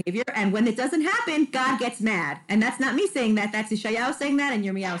interpersonal behavior. And when it doesn't happen, God gets mad. And that's not me saying that. That's Yeshayahu saying that, and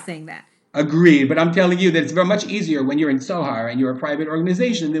Yirmiyahu saying that. Agreed, but I'm telling you that it's very much easier when you're in Sohar and you're a private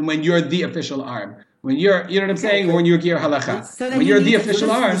organization than when you're the official arm. When you're, you know what I'm saying? Okay. When you're Gir Halacha. So when you're the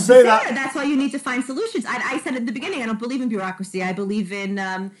official arm. That's why you need to find solutions. I said at the beginning, I don't believe in bureaucracy. I believe in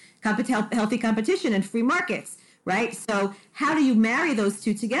healthy competition and free markets, right? So how do you marry those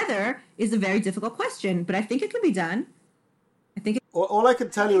two together is a very difficult question, but I think it can be done. All I can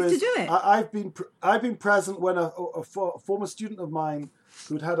tell you is I've been present when a former student of mine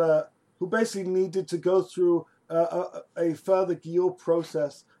who basically needed to go through a further Giyur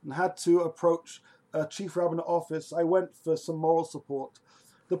process and had to approach a chief rabbinate office. I went for some moral support.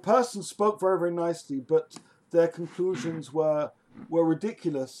 The person spoke very, very nicely, but their conclusions were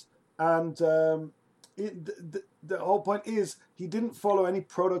ridiculous. And the whole point is he didn't follow any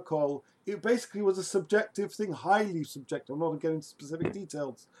protocol. It basically was a subjective thing, highly subjective. I'm not getting into specific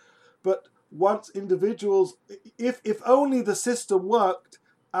details. But once individuals, if only the system worked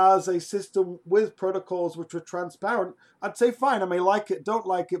as a system with protocols which were transparent, I'd say fine, I may like it, don't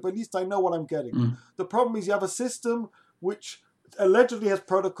like it, but at least I know what I'm getting. The problem is you have a system which allegedly has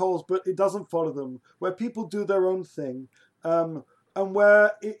protocols, but it doesn't follow them, where people do their own thing, and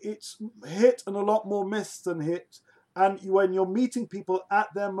where it's hit and a lot more miss than hit, and when you're meeting people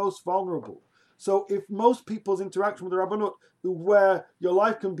at their most vulnerable. So if most people's interaction with the Rabbanut, where your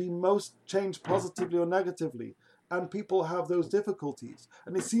life can be most changed positively or negatively, and people have those difficulties,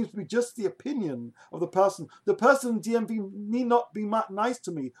 and it seems to be just the opinion of the person. The person in DMV need not be nice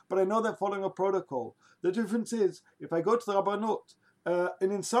to me, but I know they're following a protocol. The difference is, if I go to the Rabbanut,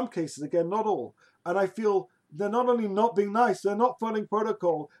 and in some cases, again, not all, and I feel they're not only not being nice, they're not following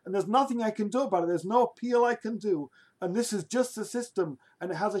protocol, and there's nothing I can do about it. There's no appeal I can do, and this is just the system,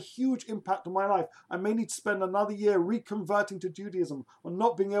 and it has a huge impact on my life. I may need to spend another year reconverting to Judaism, or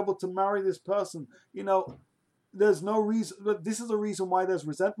not being able to marry this person. There's no reason. This is a reason why there's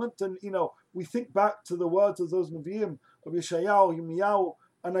resentment, and we think back to the words of those Nevi'im of Yeshayahu, Yirmiyahu,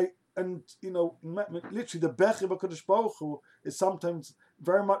 and literally the Bech of HaKadosh Baruch Hu is sometimes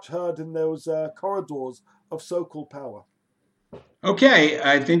very much heard in those corridors of so-called power. Okay,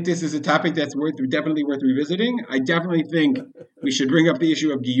 I think this is a topic that's definitely worth revisiting. I definitely think we should bring up the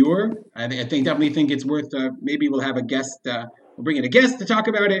issue of Giyur. I definitely think it's worth. Maybe we'll have a guest. We'll bring in a guest to talk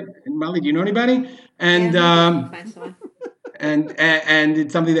about it. And Molly, do you know anybody? And and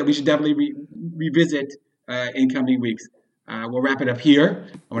it's something that we should definitely revisit in coming weeks. We'll wrap it up here.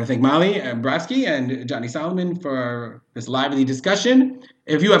 I want to thank Molly Bravsky and Johnny Solomon for this lively discussion.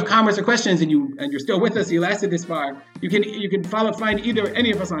 If you have comments or questions and you're still with us, you lasted this far, you can find either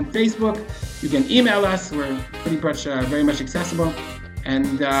any of us on Facebook. You can email us. We're pretty much very much accessible,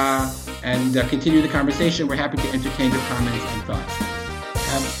 and continue the conversation. We're happy to entertain your comments and thoughts.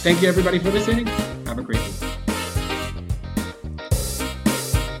 Thank you everybody for listening. Have a great week.